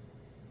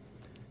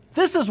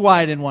 This is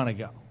why I didn't want to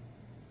go.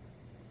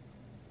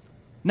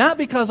 Not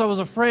because I was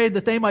afraid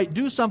that they might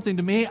do something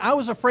to me. I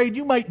was afraid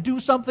you might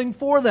do something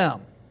for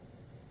them.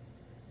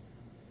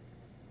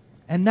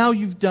 And now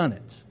you've done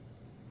it.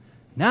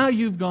 Now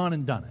you've gone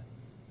and done it.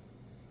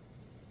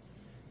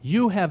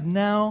 You have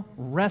now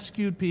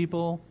rescued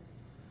people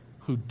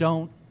who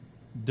don't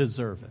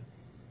deserve it.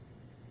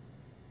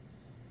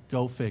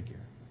 Go figure.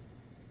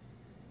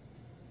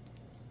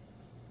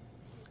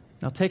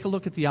 Now take a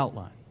look at the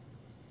outline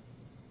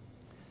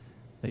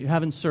that you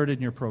have inserted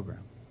in your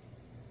program.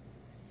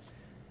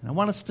 And I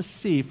want us to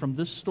see from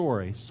this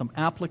story some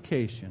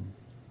application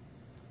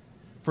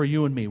for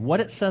you and me.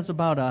 What it says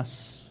about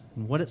us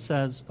and what it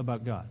says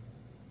about God.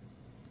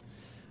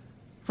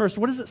 First,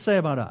 what does it say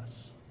about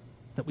us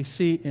that we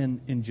see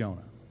in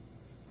Jonah?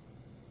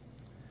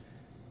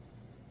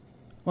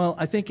 Well,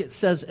 I think it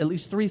says at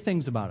least three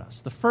things about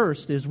us. The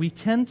first is we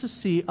tend to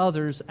see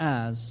others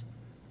as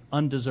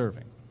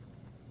undeserving.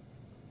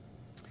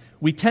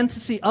 We tend to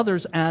see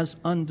others as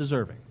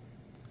undeserving.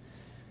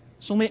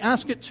 So let me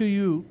ask it to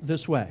you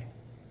this way.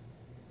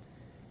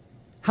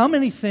 How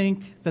many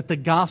think that the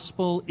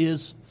gospel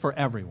is for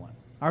everyone?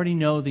 I already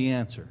know the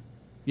answer.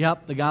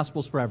 Yep, the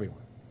gospel's for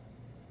everyone.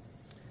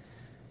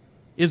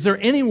 Is there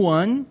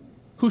anyone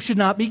who should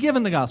not be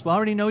given the gospel? I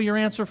already know your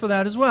answer for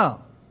that as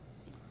well.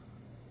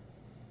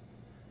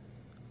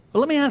 But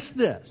let me ask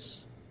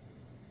this.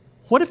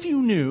 What if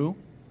you knew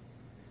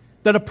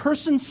that a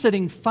person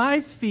sitting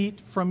 5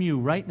 feet from you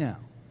right now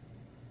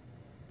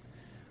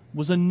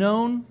was a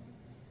known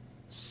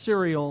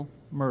serial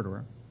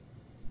murderer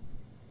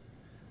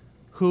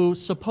who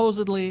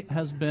supposedly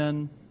has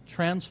been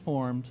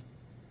transformed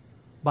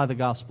by the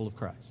gospel of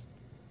Christ?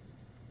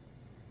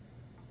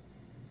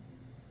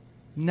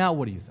 Now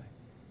what do you think?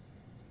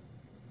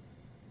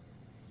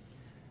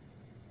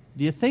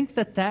 Do you think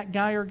that that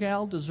guy or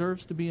gal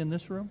deserves to be in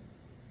this room?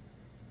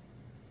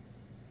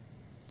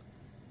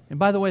 And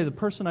by the way, the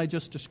person I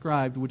just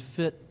described would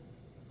fit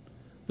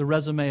the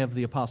resume of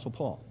the Apostle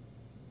Paul.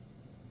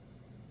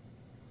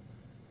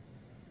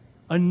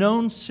 A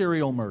known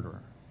serial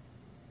murderer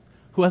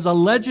who has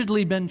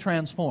allegedly been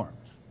transformed.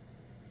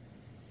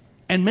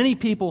 And many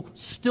people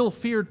still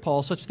feared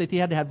Paul such that he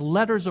had to have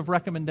letters of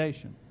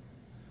recommendation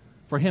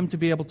for him to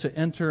be able to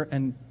enter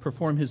and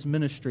perform his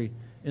ministry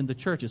in the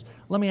churches.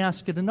 Let me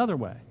ask it another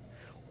way.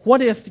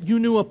 What if you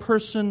knew a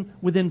person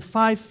within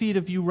 5 feet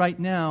of you right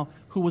now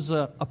who was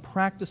a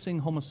practicing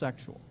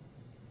homosexual?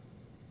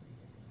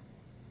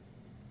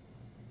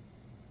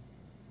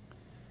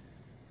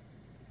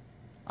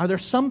 Are there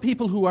some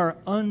people who are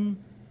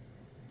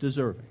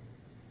undeserving?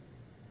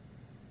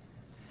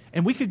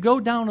 And we could go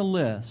down a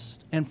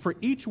list, and for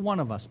each one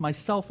of us,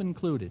 myself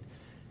included,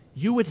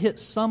 you would hit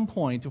some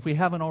point, if we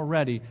haven't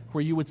already,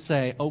 where you would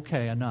say,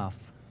 okay, enough.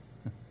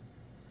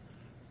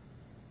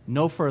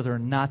 No further,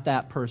 not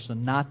that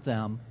person, not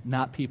them,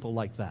 not people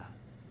like that.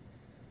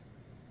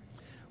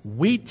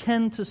 We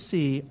tend to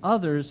see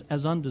others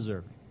as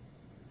undeserving.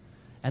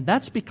 And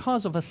that's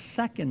because of a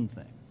second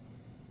thing.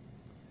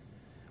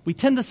 We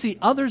tend to see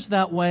others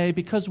that way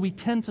because we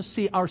tend to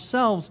see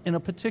ourselves in a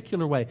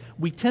particular way.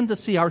 We tend to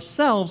see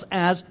ourselves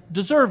as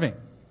deserving.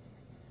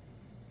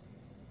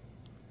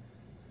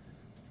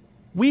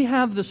 We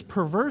have this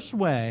perverse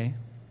way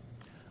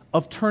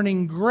of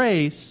turning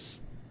grace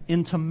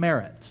into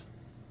merit.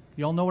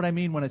 You all know what I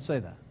mean when I say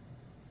that?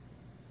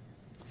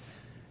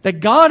 That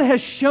God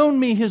has shown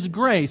me His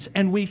grace,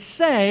 and we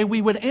say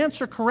we would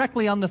answer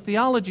correctly on the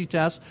theology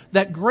test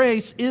that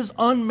grace is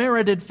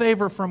unmerited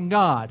favor from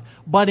God.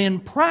 But in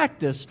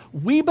practice,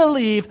 we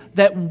believe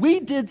that we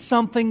did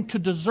something to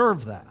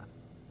deserve that.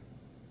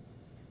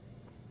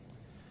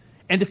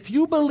 And if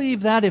you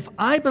believe that, if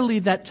I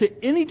believe that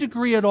to any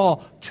degree at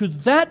all, to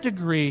that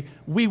degree,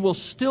 we will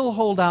still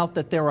hold out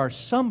that there are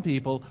some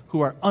people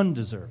who are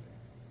undeserving.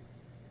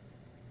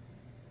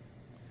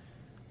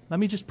 Let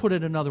me just put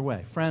it another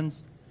way.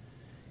 Friends,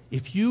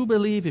 if you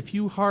believe, if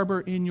you harbor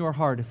in your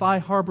heart, if I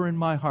harbor in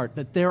my heart,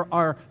 that there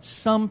are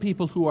some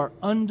people who are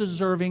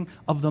undeserving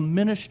of the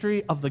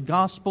ministry of the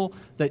gospel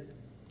that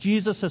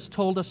Jesus has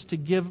told us to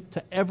give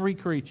to every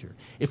creature,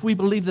 if we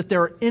believe that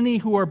there are any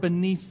who are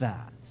beneath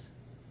that,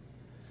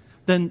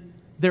 then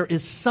there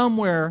is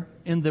somewhere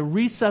in the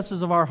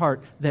recesses of our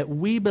heart that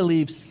we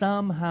believe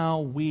somehow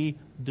we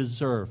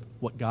deserve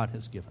what God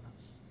has given us.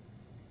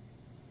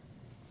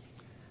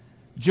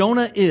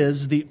 Jonah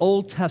is the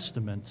Old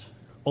Testament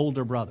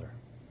older brother.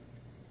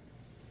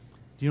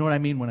 Do you know what I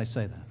mean when I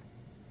say that?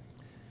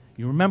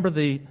 You remember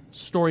the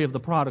story of the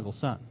prodigal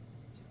son.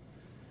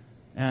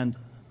 And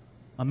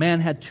a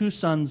man had 2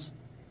 sons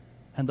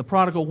And the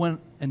prodigal went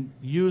and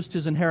used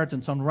his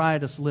inheritance on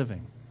riotous living.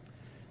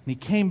 And he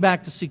came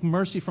back to seek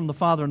mercy from the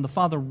father, and the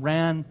father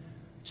ran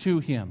to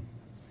him.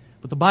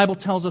 But the Bible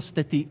tells us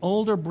that the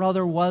older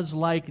brother was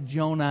like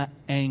Jonah,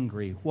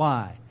 angry.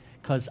 Why?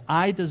 Because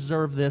I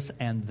deserve this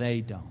and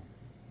they don't.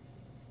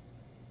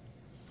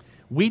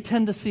 We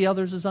tend to see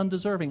others as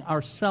undeserving,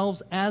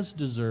 ourselves as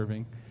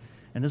deserving.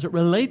 And as it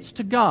relates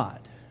to God,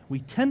 we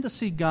tend to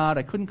see God,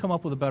 I couldn't come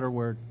up with a better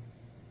word,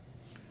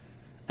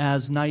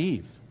 as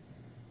naive.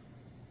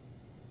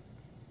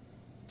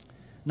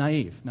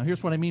 Naive. Now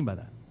here's what I mean by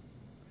that.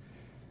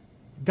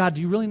 God,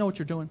 do you really know what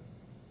you're doing?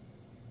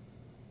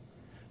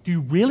 Do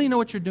you really know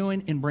what you're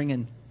doing in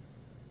bringing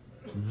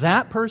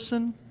that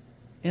person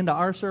into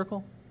our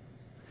circle?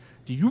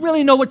 Do you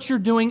really know what you're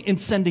doing in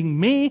sending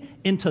me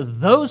into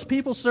those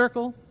people's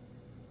circle?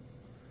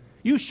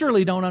 You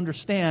surely don't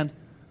understand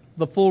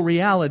the full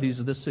realities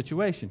of this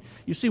situation.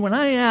 You see, when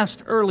I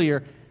asked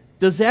earlier,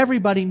 does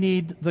everybody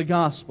need the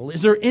gospel?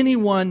 Is there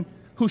anyone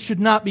who should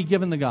not be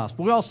given the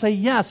gospel? We all say,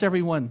 yes,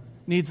 everyone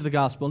needs the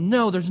gospel.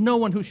 No, there's no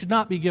one who should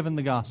not be given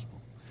the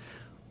gospel.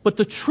 But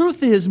the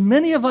truth is,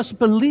 many of us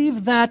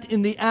believe that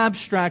in the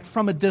abstract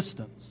from a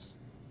distance.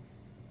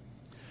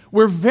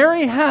 We're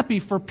very happy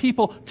for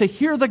people to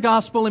hear the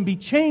gospel and be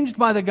changed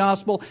by the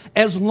gospel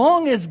as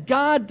long as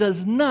God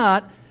does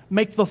not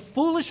make the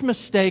foolish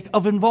mistake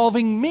of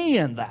involving me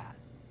in that.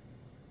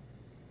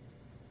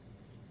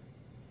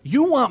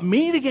 You want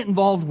me to get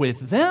involved with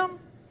them?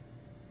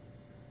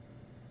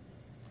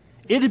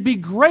 It'd be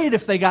great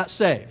if they got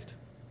saved.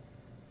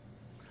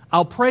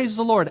 I'll praise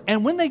the Lord.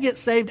 And when they get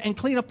saved and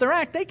clean up their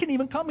act, they can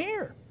even come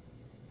here.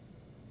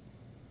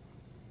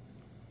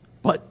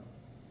 But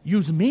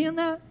use me in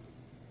that?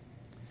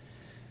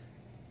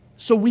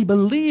 So we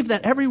believe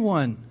that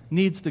everyone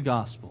needs the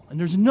gospel. And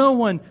there's no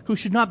one who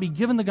should not be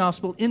given the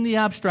gospel in the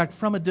abstract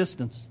from a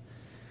distance.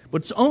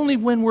 But it's only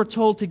when we're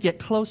told to get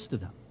close to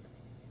them,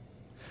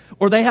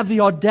 or they have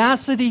the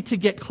audacity to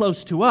get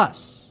close to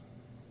us.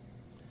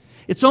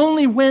 It's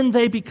only when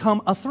they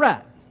become a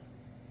threat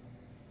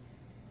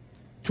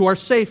to our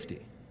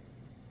safety.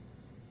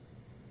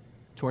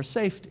 To our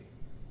safety.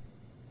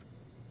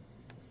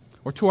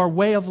 Or to our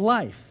way of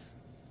life.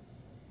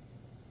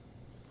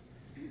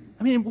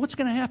 I mean, what's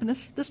going to happen?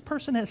 This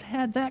person has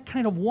had that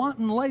kind of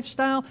wanton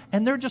lifestyle,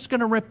 and they're just going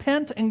to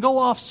repent and go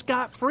off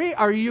scot-free?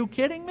 Are you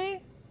kidding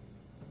me?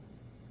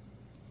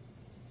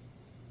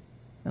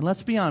 And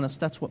let's be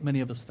honest, that's what many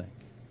of us think.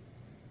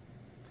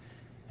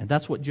 And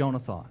that's what Jonah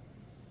thought.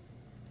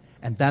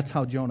 And that's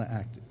how Jonah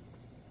acted.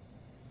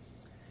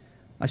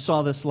 I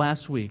saw this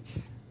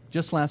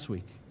just last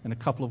week, in a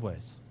couple of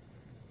ways.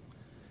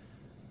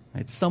 I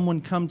had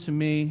someone come to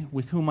me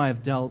with whom I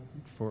have dealt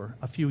for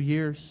a few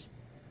years,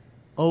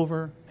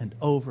 over and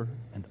over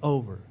and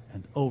over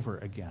and over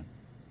again.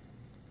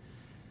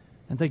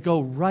 And they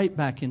go right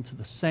back into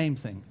the same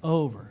thing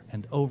over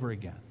and over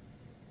again.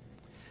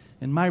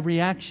 And my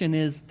reaction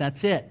is,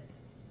 that's it.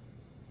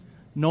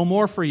 No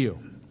more for you.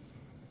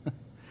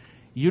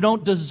 You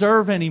don't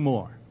deserve any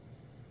more.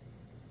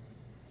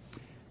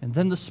 And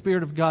then the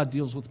Spirit of God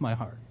deals with my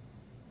heart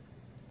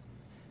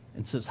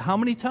and says, how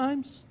many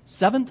times?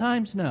 7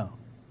 times? No.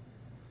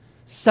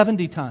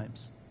 70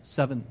 times.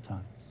 7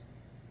 times.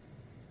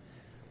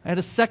 I had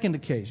a second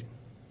occasion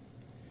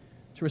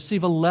to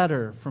receive a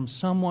letter from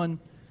someone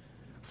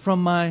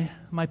from my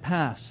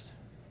past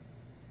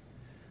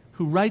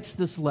who writes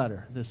this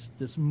letter,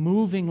 this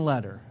moving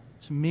letter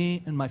to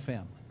me and my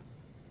family.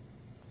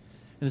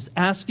 And is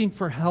asking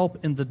for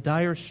help in the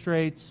dire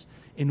straits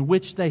in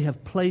which they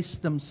have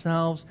placed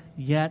themselves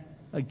yet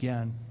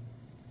again.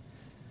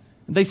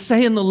 And they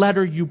say in the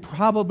letter, you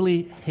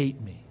probably hate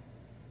me.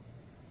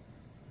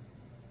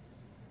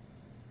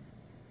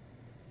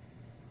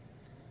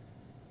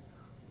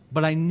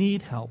 But I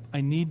need help.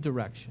 I need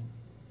direction.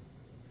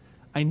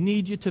 I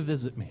need you to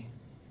visit me.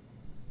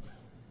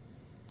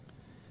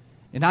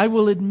 And I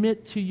will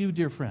admit to you,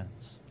 dear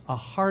friends, a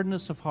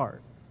hardness of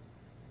heart,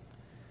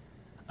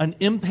 an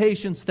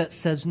impatience that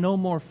says no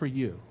more for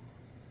you.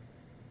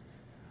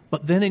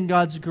 But then in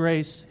God's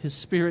grace, His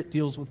Spirit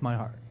deals with my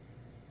heart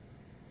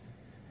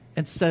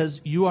and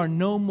says, you are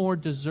no more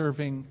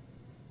deserving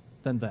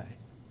than they.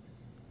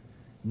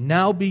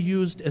 Now be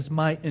used as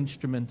my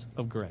instrument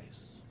of grace.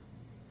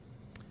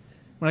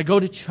 When I go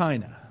to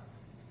China,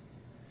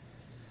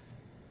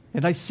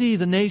 and I see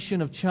the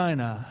nation of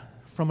China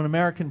from an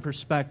American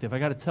perspective, I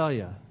got to tell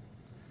you,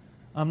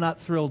 I'm not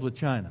thrilled with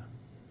China.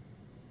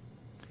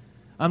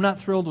 I'm not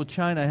thrilled with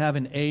China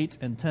having 8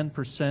 and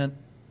 10%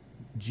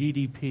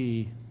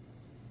 GDP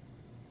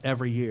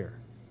every year.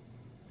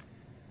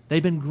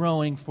 They've been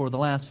growing for the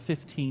last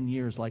 15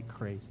 years like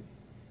crazy.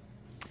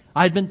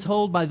 I'd been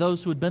told by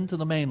those who had been to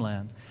the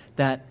mainland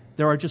that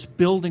there are just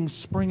buildings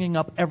springing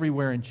up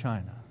everywhere in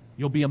China.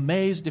 You'll be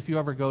amazed if you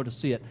ever go to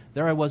see it.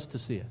 There I was to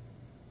see it.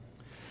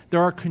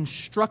 There are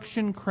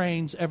construction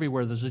cranes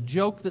everywhere. There's a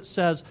joke that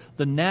says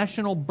the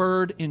national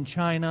bird in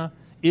China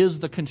is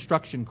the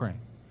construction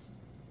crane.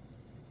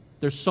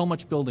 There's so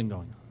much building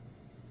going on.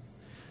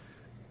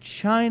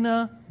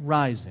 China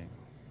rising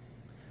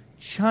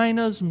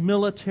China's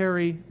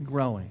military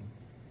growing.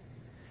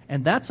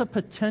 And that's a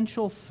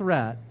potential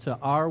threat to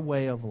our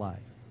way of life.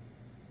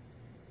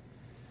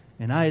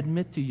 And I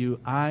admit to you,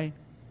 I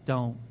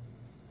don't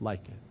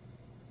like it.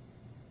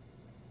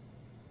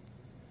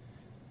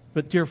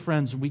 But dear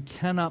friends, we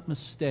cannot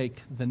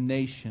mistake the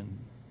nation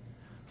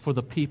for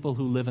the people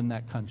who live in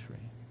that country.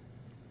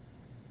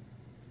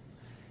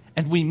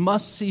 And we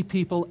must see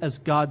people as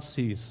God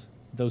sees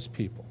those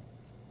people.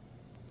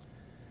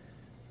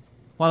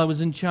 While I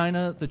was in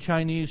China, the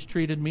Chinese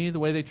treated me the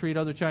way they treat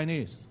other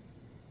Chinese.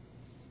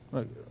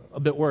 A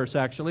bit worse,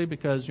 actually,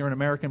 because you're an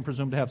American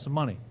presumed to have some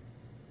money.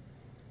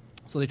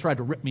 So they tried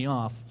to rip me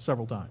off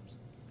several times.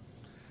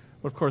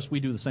 But of course, we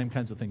do the same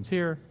kinds of things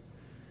here.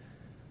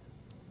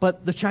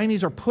 But the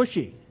Chinese are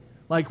pushy.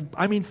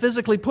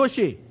 Physically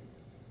pushy.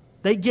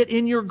 They get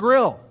in your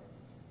grill.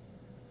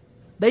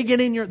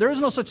 There is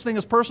no such thing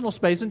as personal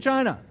space in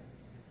China.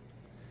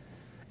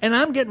 And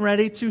I'm getting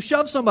ready to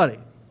shove somebody.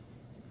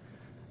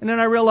 And then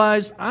I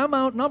realized I'm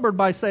outnumbered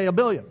by, say, 1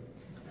 billion.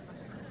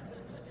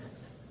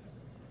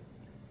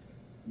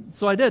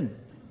 So I didn't.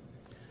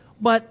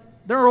 But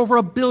there are over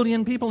 1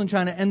 billion people in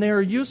China, and they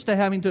are used to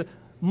having to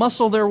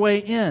muscle their way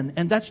in,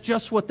 and that's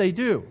just what they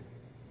do.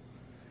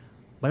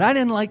 But I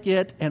didn't like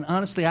it, and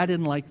honestly, I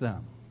didn't like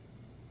them.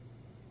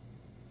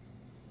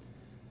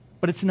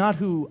 But it's not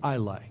who I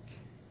like.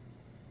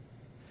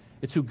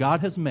 It's who God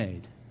has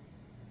made,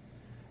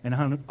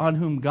 and on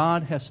whom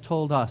God has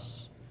told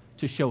us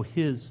to show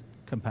His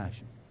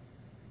compassion.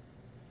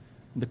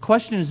 And the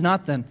question is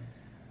not then,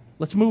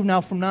 let's move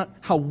now from not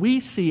how we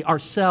see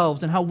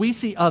ourselves and how we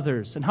see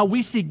others and how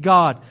we see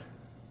God.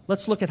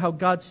 Let's look at how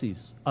God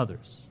sees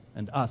others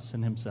and us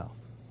and Himself.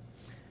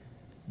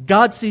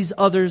 God sees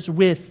others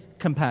with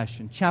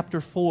compassion. Chapter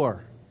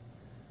 4,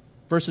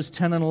 verses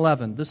 10 and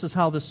 11. This is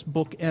how this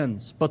book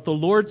ends. But the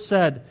Lord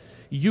said,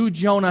 "You,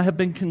 Jonah, have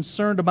been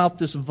concerned about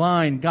this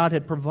vine." God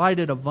had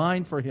provided a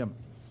vine for him.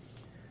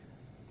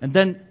 And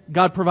then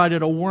God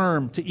provided a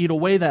worm to eat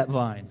away that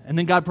vine. And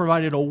then God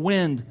provided a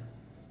wind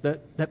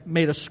that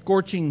made a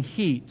scorching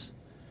heat.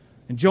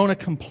 And Jonah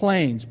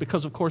complains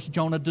because, of course,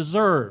 Jonah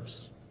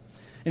deserves.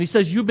 And he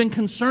says, "You've been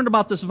concerned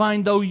about this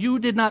vine, though you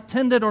did not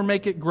tend it or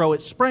make it grow.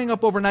 It sprang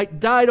up overnight,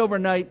 died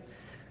overnight.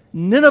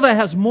 Nineveh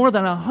has more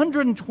than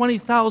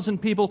 120,000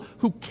 people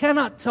who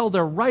cannot tell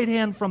their right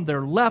hand from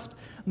their left,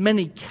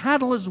 many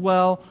cattle as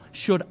well.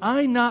 Should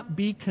I not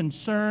be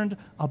concerned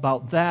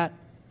about that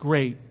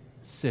great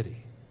city?"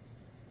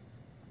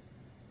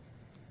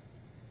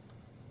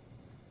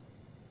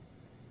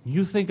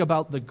 You think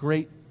about the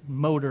great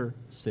motor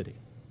city.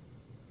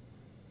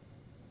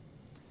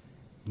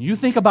 You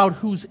think about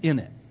who's in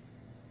it.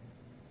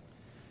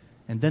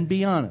 And then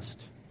be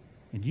honest.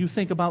 And you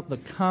think about the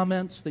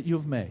comments that you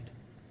have made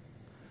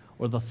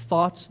or the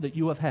thoughts that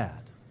you have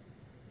had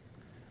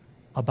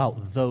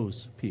about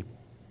those people.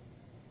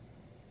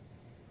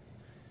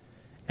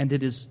 And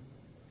it is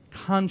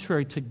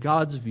contrary to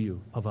God's view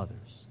of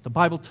others. The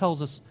Bible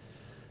tells us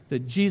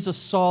that Jesus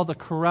saw the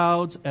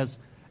crowds as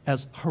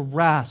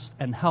harassed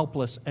and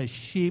helpless as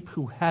sheep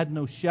who had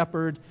no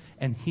shepherd,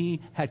 and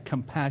He had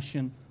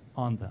compassion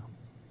on them.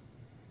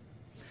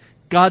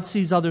 God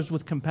sees others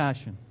with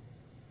compassion.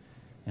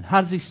 And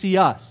how does He see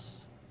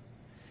us?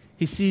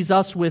 He sees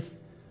us with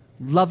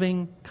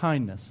loving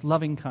kindness.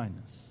 Loving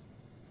kindness.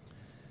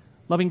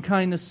 Loving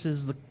kindness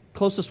is the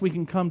closest we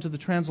can come to the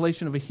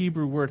translation of a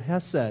Hebrew word,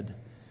 hesed,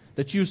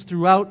 that's used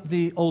throughout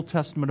the Old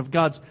Testament of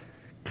God's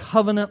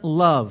covenant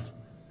love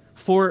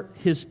for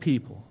His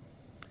people,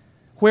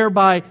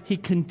 whereby He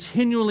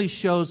continually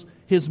shows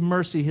His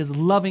mercy, His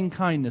loving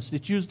kindness.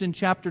 It's used in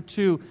chapter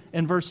 2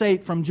 and verse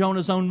 8 from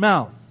Jonah's own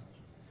mouth.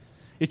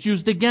 It's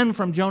used again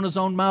from Jonah's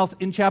own mouth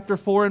in chapter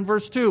 4 and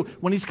verse 2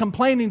 when he's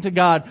complaining to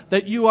God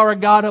that you are a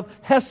God of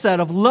hesed,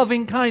 of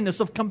loving kindness,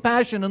 of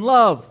compassion and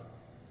love.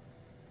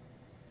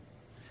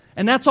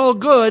 And that's all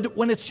good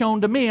when it's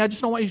shown to me. I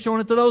just don't want you showing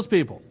it to those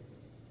people.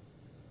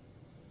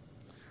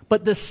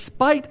 But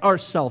despite our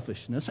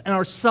selfishness and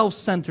our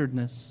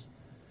self-centeredness,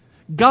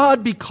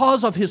 God,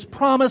 because of His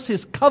promise,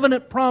 His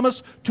covenant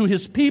promise to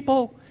His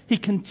people, He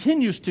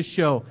continues to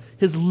show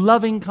His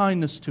loving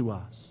kindness to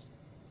us.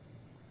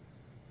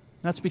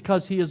 That's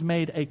because He has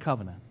made a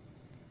covenant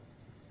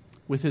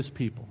with His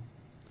people.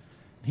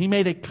 He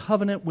made a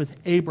covenant with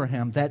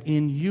Abraham that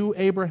in you,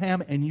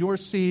 Abraham, and your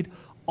seed,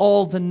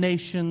 all the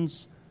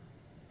nations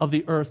of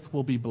the earth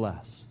will be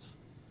blessed.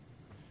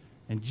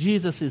 And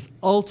Jesus is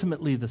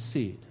ultimately the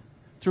seed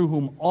through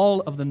whom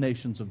all of the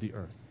nations of the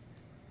earth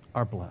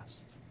are blessed.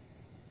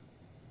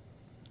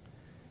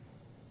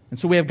 And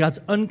so we have God's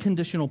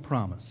unconditional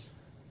promise.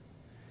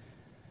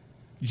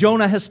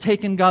 Jonah has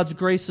taken God's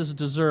grace as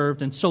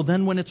deserved, and so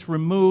then when it's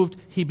removed,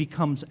 he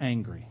becomes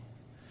angry.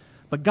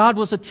 But God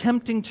was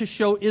attempting to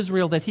show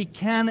Israel that He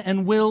can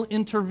and will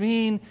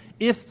intervene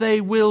if they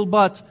will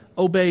but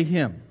obey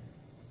Him.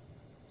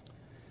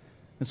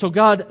 And so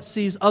God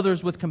sees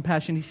others with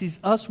compassion. He sees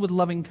us with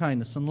loving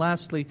kindness. And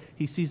lastly,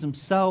 He sees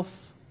Himself,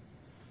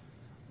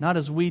 not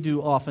as we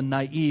do often,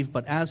 naive,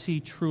 but as He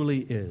truly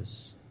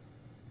is.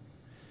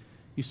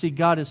 You see,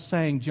 God is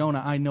saying,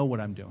 Jonah, I know what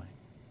I'm doing.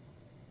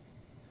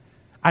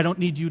 I don't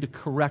need you to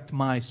correct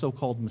my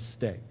so-called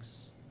mistakes.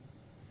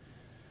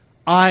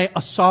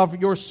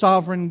 Your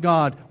sovereign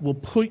God, will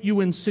put you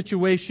in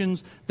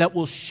situations that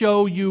will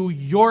show you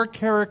your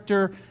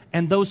character,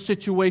 and those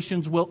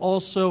situations will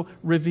also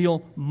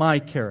reveal my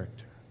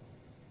character.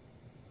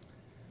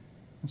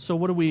 And so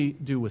what do we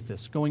do with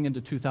this going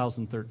into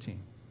 2013?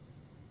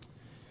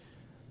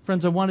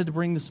 Friends, I wanted to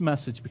bring this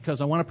message because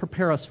I want to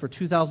prepare us for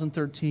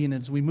 2013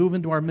 as we move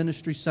into our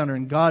ministry center,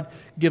 and God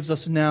gives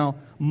us now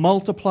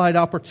multiplied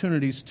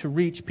opportunities to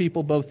reach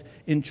people both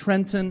in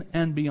Trenton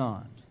and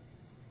beyond.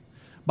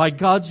 By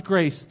God's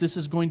grace, this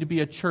is going to be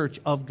a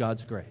church of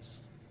God's grace.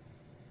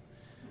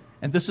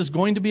 And this is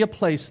going to be a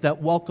place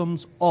that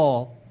welcomes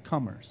all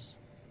comers.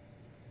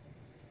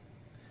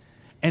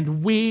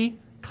 And we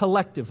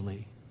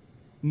collectively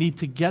need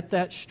to get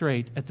that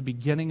straight at the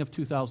beginning of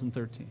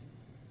 2013.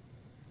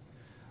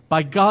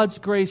 By God's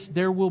grace,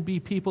 there will be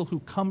people who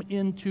come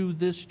into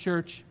this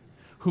church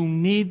who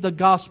need the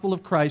gospel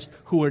of Christ,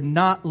 who are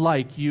not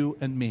like you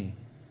and me.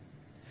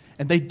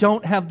 And they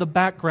don't have the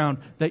background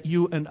that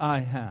you and I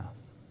have.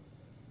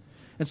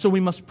 And so we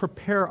must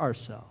prepare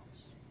ourselves.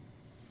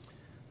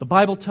 The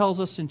Bible tells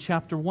us in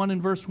chapter 1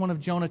 and verse 1 of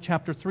Jonah,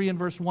 chapter 3 and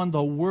verse 1,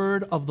 the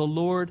word of the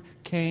Lord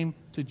came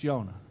to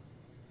Jonah.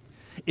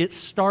 It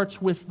starts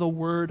with the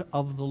word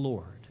of the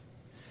Lord.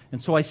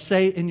 And so I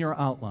say in your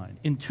outline,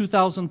 in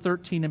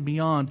 2013 and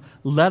beyond,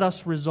 let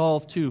us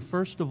resolve to,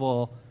 first of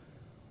all,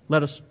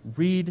 let us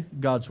read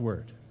God's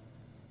word.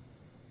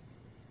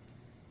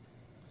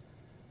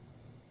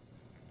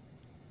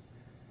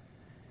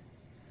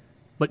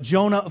 But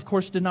Jonah, of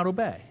course, did not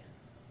obey.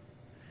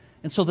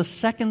 And so the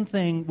second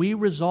thing we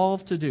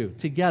resolve to do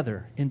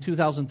together in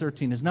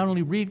 2013 is not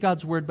only read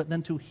God's word, but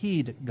then to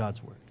heed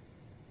God's word.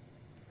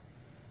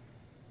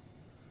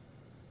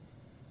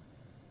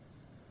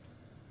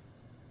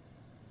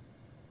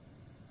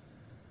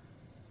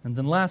 And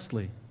then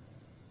lastly,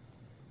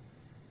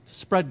 to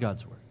spread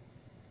God's word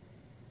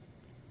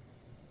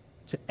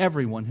to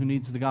everyone who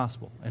needs the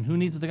gospel. And who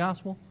needs the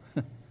gospel?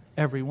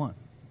 Everyone.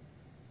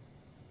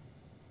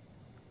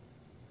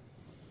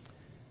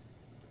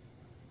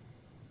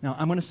 Now,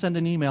 I'm going to send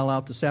an email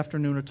out this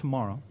afternoon or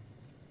tomorrow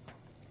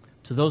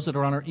to those that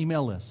are on our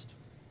email list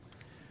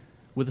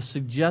with a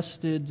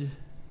suggested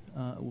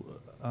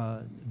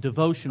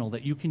devotional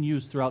that you can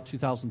use throughout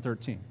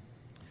 2013.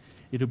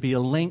 It'll be a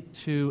link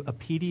to a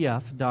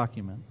PDF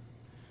document,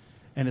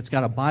 and it's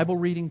got a Bible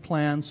reading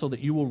plan so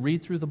that you will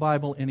read through the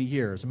Bible in a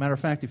year. As a matter of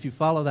fact, if you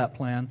follow that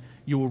plan,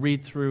 you will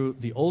read through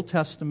the Old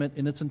Testament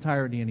in its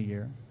entirety in a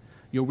year.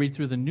 You'll read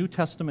through the New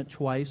Testament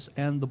twice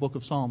and the book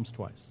of Psalms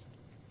twice.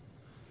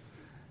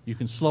 You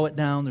can slow it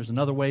down. There's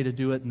another way to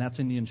do it, and that's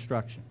in the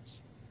instructions.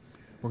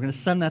 We're going to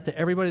send that to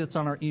everybody that's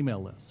on our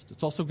email list.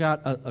 It's also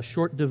got a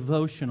short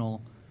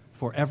devotional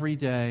for every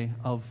day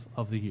of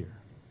the year.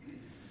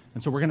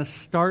 And so we're going to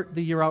start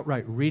the year out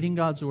right, reading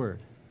God's word.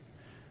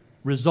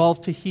 Resolve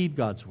to heed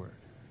God's word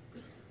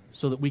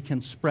so that we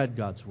can spread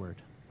God's word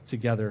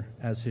together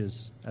as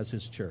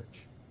his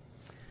church.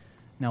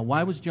 Now,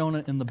 why was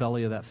Jonah in the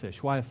belly of that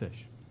fish? Why a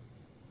fish?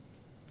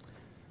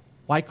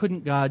 Why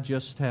couldn't God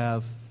just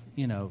have,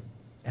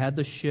 had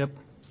the ship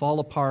fall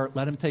apart,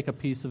 let him take a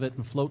piece of it,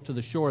 and float to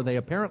the shore? They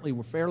apparently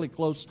were fairly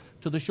close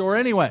to the shore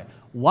anyway.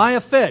 Why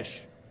a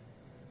fish?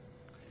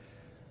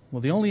 Well,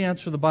 the only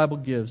answer the Bible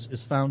gives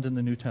is found in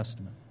the New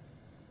Testament.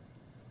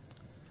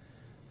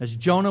 As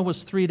Jonah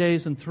was 3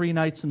 days and 3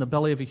 nights in the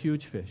belly of a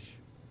huge fish,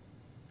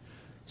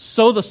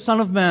 so the Son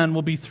of Man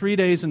will be 3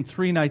 days and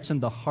 3 nights in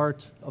the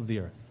heart of the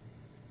earth.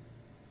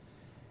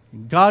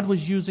 God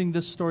was using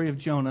this story of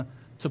Jonah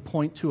to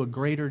point to a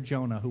greater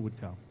Jonah who would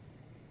come.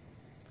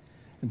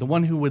 And the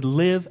one who would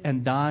live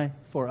and die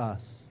for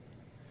us.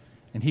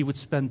 And he would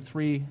spend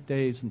 3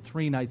 days and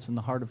 3 nights in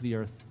the heart of the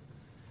earth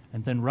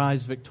and then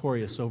rise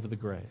victorious over the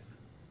grave.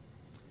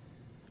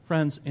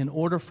 Friends, in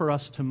order for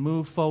us to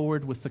move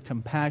forward with the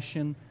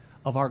compassion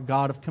of our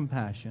God of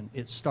compassion,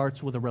 it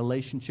starts with a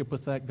relationship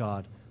with that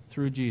God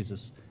through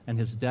Jesus and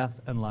his death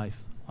and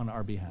life on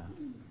our behalf.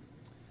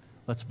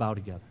 Let's bow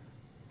together.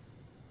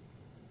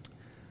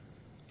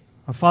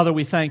 Our Father,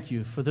 we thank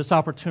you for this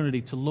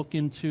opportunity to look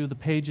into the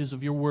pages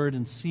of your word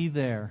and see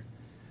there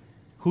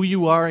who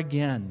you are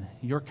again,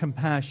 your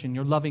compassion,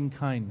 your loving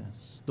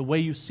kindness, the way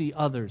you see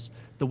others,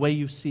 the way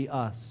you see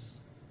us,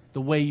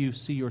 the way you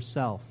see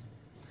yourself.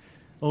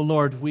 Oh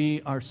Lord,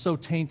 we are so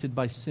tainted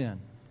by sin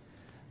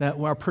that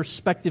our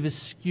perspective is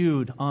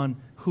skewed on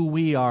who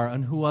we are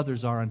and who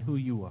others are and who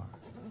you are.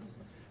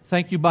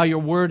 Thank you by your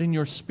word and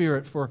your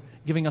spirit for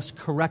giving us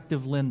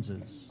corrective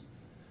lenses.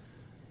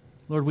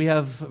 Lord, we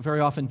have very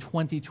often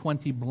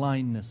 20/20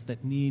 blindness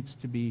that needs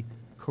to be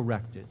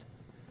corrected.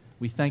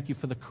 We thank you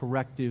for the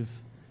corrective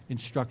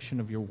instruction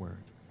of your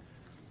word.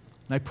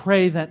 And I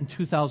pray that in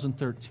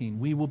 2013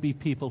 we will be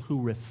people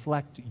who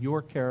reflect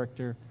your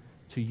character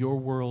to your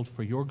world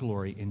for your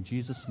glory. In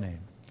Jesus' name,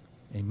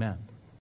 amen.